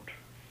world.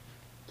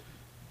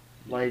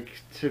 I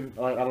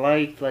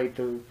liked like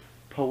the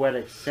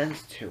poetic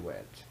sense to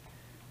it.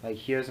 Like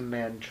here's a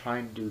man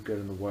trying to do good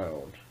in the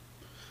world,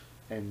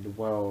 and the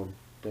world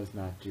does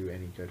not do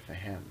any good for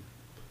him.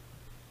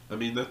 I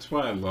mean, that's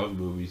why I love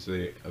movies.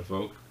 They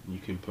evoke. You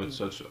can put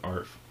such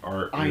art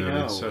I in them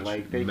know, and such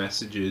like they-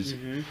 messages.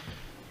 Mm-hmm.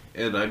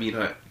 And I mean,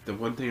 the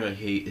one thing I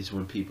hate is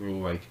when people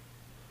like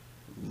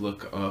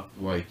look up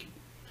like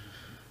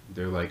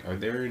they're like, are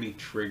there any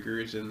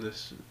triggers in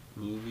this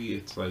movie?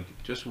 It's like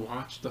just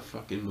watch the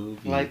fucking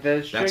movie. Like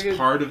there's That's triggers.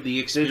 part of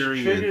the There's triggers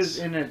experience.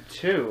 in it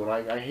too.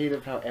 Like I hate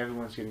of how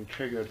everyone's getting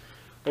triggered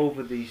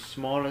over the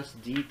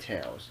smallest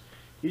details.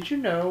 Did you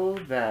know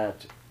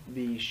that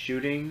the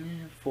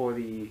shooting for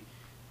the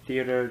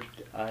theater,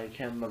 I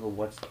can't remember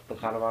what's the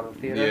Colorado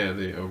theater. Yeah,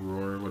 the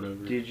Aurora, whatever.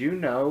 Did you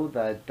know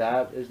that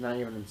that is not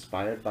even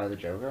inspired by the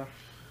Joker?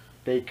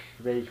 They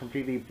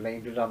completely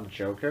blamed it on the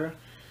Joker,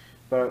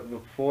 but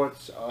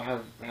reports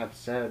have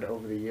said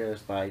over the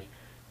years like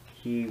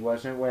he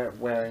wasn't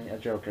wearing a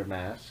Joker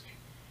mask.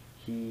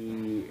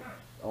 He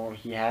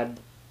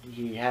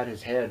had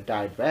his hair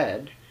dyed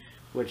red,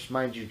 which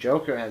mind you,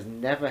 Joker has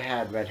never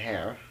had red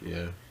hair.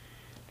 Yeah.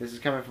 This is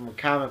coming from a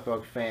comic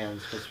book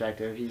fan's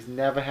perspective. He's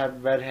never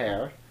had red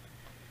hair.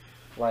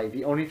 Like,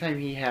 the only time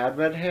he had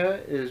red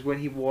hair is when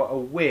he wore a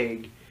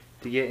wig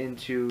to get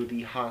into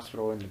the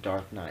hospital in The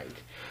Dark Knight.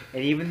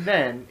 And even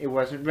then, it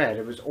wasn't red,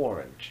 it was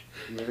orange.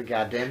 He was a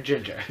goddamn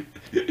ginger.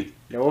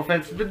 No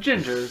offense to the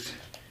gingers,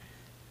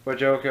 but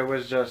Joker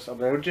was just a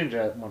little ginger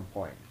at one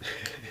point.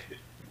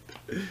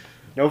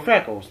 No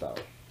freckles, though.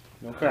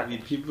 No I freckles.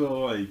 mean, people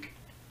like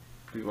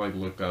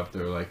look up.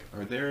 They're like,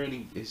 are there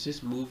any? Is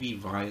this movie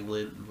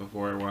violent?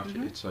 Before I watch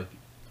Mhm. it, it's like,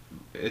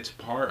 it's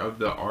part of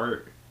the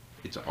art.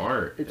 It's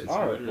art. It's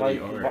art.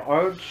 literally Like,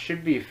 art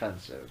should be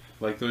offensive.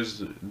 Like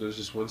there's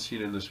this one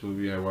scene in this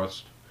movie I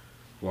watched,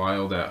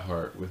 Wild at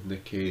Heart with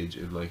Nick Cage,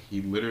 and like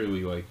he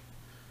literally like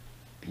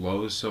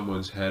blows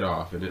someone's head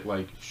off, and it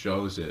like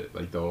shows it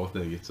like the whole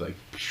thing. It's like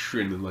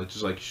and then like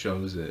just like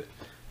shows it,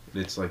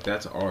 and it's like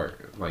that's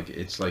art. Like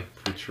it's like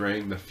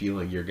portraying the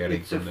feeling you're getting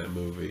It's from that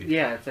movie.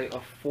 Yeah, it's like a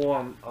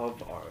form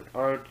of art.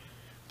 Art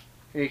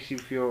makes you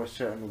feel a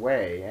certain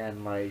way,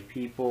 and like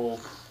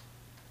people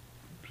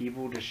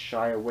just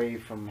shy away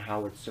from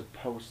how it's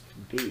supposed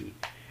to be.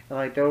 And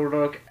like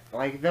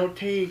they'll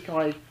take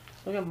like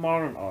Look at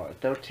modern art.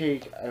 They'll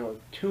take a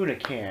tuna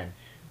can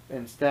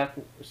and stack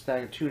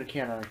a tuna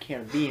can on a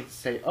can of beans and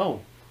say,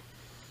 "Oh,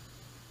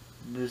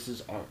 this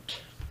is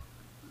art."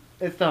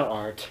 It's not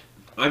art.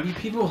 I mean,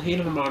 people hate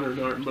on modern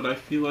art, but I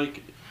feel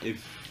like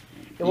if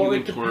Well, you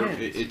it depends.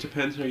 it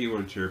depends how you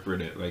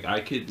interpret it. Like,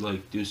 I could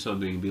like do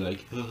something and be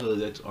like, "Haha,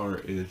 that's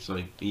art," and it's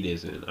like it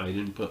isn't. I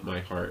didn't put my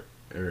heart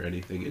or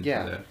anything into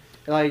Yeah. that.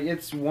 Like,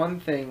 it's one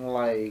thing,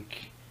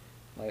 like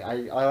I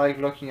like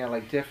looking at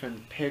like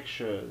different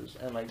pictures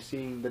and like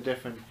seeing the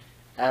different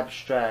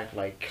abstract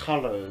like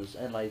colors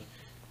and like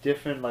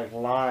different like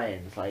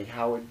lines, like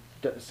how it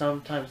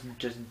sometimes it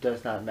just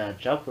does not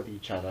match up with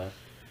each other,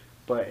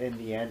 but in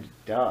the end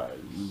it does,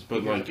 But,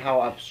 because like- of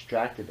how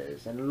abstract it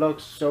is, and it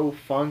looks so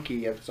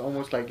funky. It's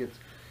almost like it's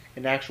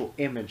an actual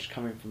image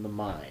coming from the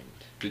mind.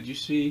 Did you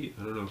see?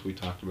 I don't know if we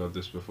talked about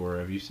this before.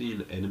 Have you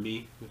seen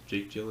Enemy with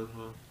Jake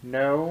Gyllenhaal?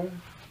 No,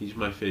 He's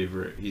my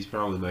favorite. He's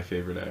probably my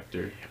favorite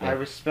actor. I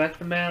respect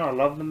the man. I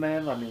love the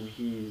man. I mean,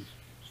 he's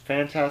a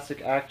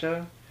fantastic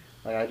actor.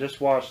 Like, I just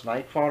watched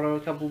Nightcrawler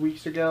a couple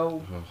weeks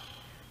ago. Oh,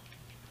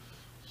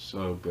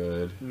 so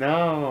good.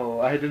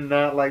 No, I did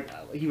not like.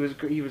 He was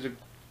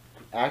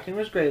acting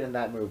was great in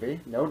that movie,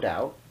 no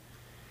doubt.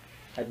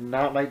 I did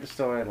not like the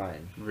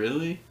storyline.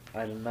 Really?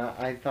 I did not.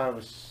 I thought it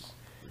was.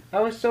 I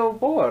was so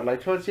bored.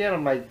 Like towards the end,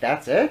 I'm like,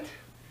 that's it.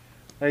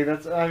 Like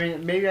that's. I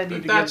mean, maybe I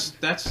need to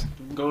That's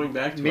going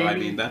back to. I Maybe-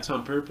 mean, that's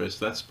on purpose.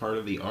 That's part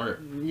of the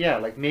art. Yeah,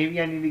 like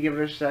maybe I need to give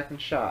it a second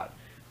shot.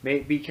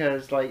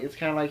 Because like it's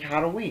kind of like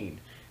Halloween.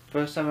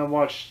 First time I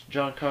watched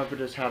John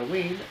Carpenter's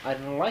Halloween, I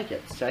didn't like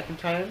it. Second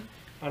time,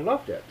 I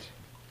loved it.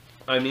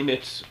 I mean,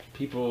 it's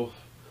people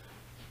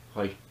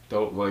like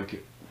don't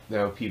like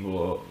now.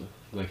 People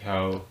like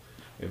how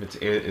if it's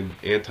an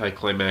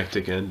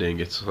anticlimactic ending,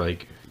 it's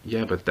like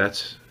yeah, but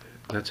that's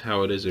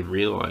how it is in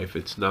real life.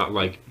 It's not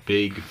like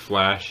big,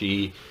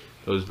 flashy.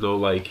 There's no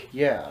like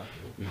Yeah,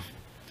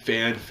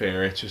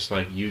 fanfare. It's just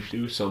like you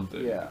do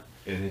something. yeah,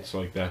 And it's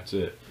like that's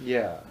it.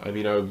 yeah. I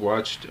mean, I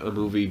watched a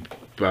movie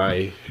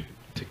by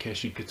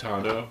Takeshi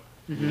Kitano.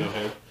 You know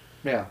him?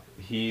 Yeah.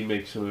 He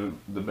makes some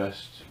of the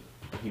best.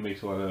 He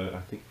makes a lot of,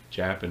 I think,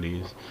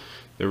 Japanese.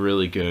 They're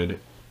really good.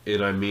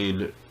 And I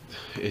mean,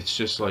 it's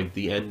just like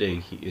the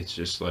ending. It's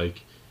just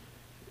like,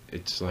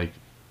 it's like,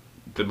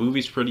 the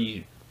movie's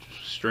pretty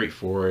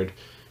straightforward.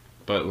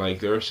 But like,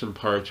 there are some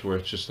parts where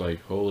it's just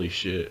like, holy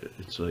shit.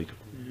 It's like,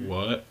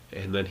 what?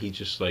 And then he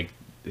just like,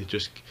 it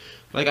just,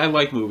 like, I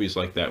like movies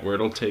like that where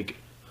it'll take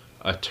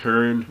a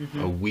turn,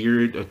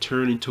 a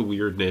turn into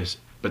weirdness,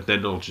 but then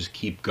it'll just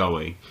keep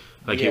going.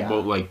 Like, it Yeah.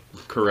 won't, like,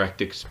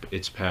 correct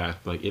its path.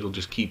 Like, it'll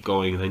just keep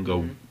going and then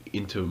go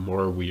into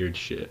more weird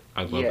shit.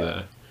 I love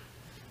Yeah.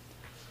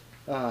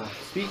 that.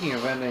 Speaking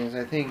of endings,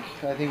 I think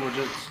we're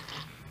just.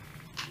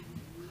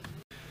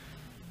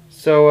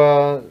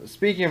 So,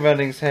 speaking of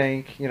endings,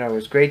 Hank, you know, it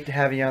was great to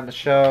have you on the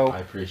show. I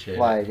appreciate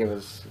Like, it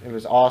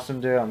was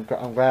awesome, dude. I'm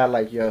glad,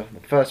 like, you're the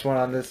first one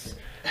on this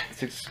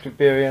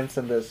experience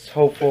and this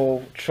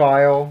hopeful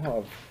trial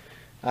of,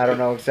 I don't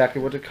know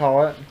exactly what to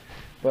call it,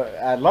 but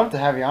I'd love to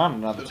have you on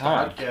another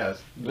time.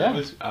 Podcast.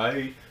 Yeah.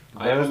 I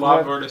That have a was lot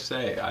what- more to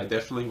say. I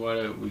definitely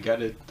we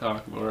gotta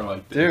talk more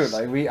like Dude, this.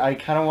 like, I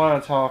kind of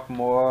want to talk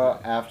more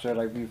after,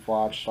 like, we've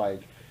watched,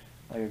 like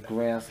a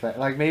grand slam,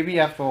 like, maybe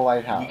after the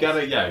Lighthouse. we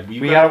gotta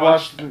gotta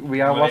watch the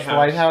Lighthouse.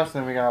 Lighthouse,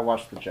 and then we gotta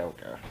watch the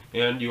Joker.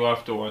 And you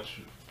have to watch.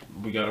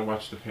 We gotta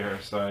watch The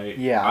Parasite.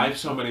 Yeah. I have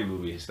so many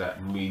movies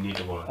that we need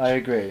to watch. I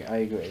agree.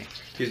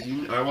 Because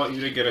I want you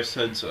to get a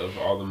sense of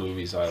all the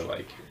movies I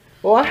like.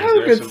 Well, I Is have a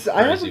there good, some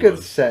I have a crazy good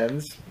ones?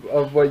 sense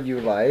of what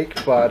you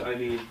like, but I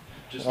mean,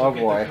 just Oh, look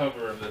boy. at the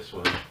cover of this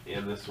one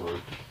and this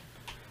one.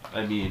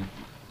 I mean,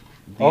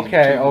 these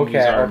okay. two movies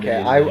are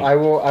amazing. I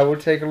will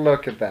take a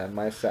look at them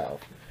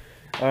myself.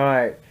 All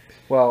right.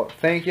 Well,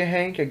 thank you,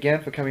 Hank,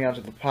 again for coming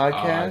onto the I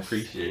podcast,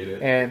 appreciate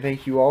it. and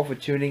thank you all for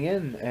tuning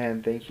in,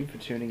 and thank you for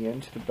tuning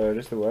in to the Bird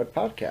is the Word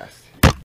podcast.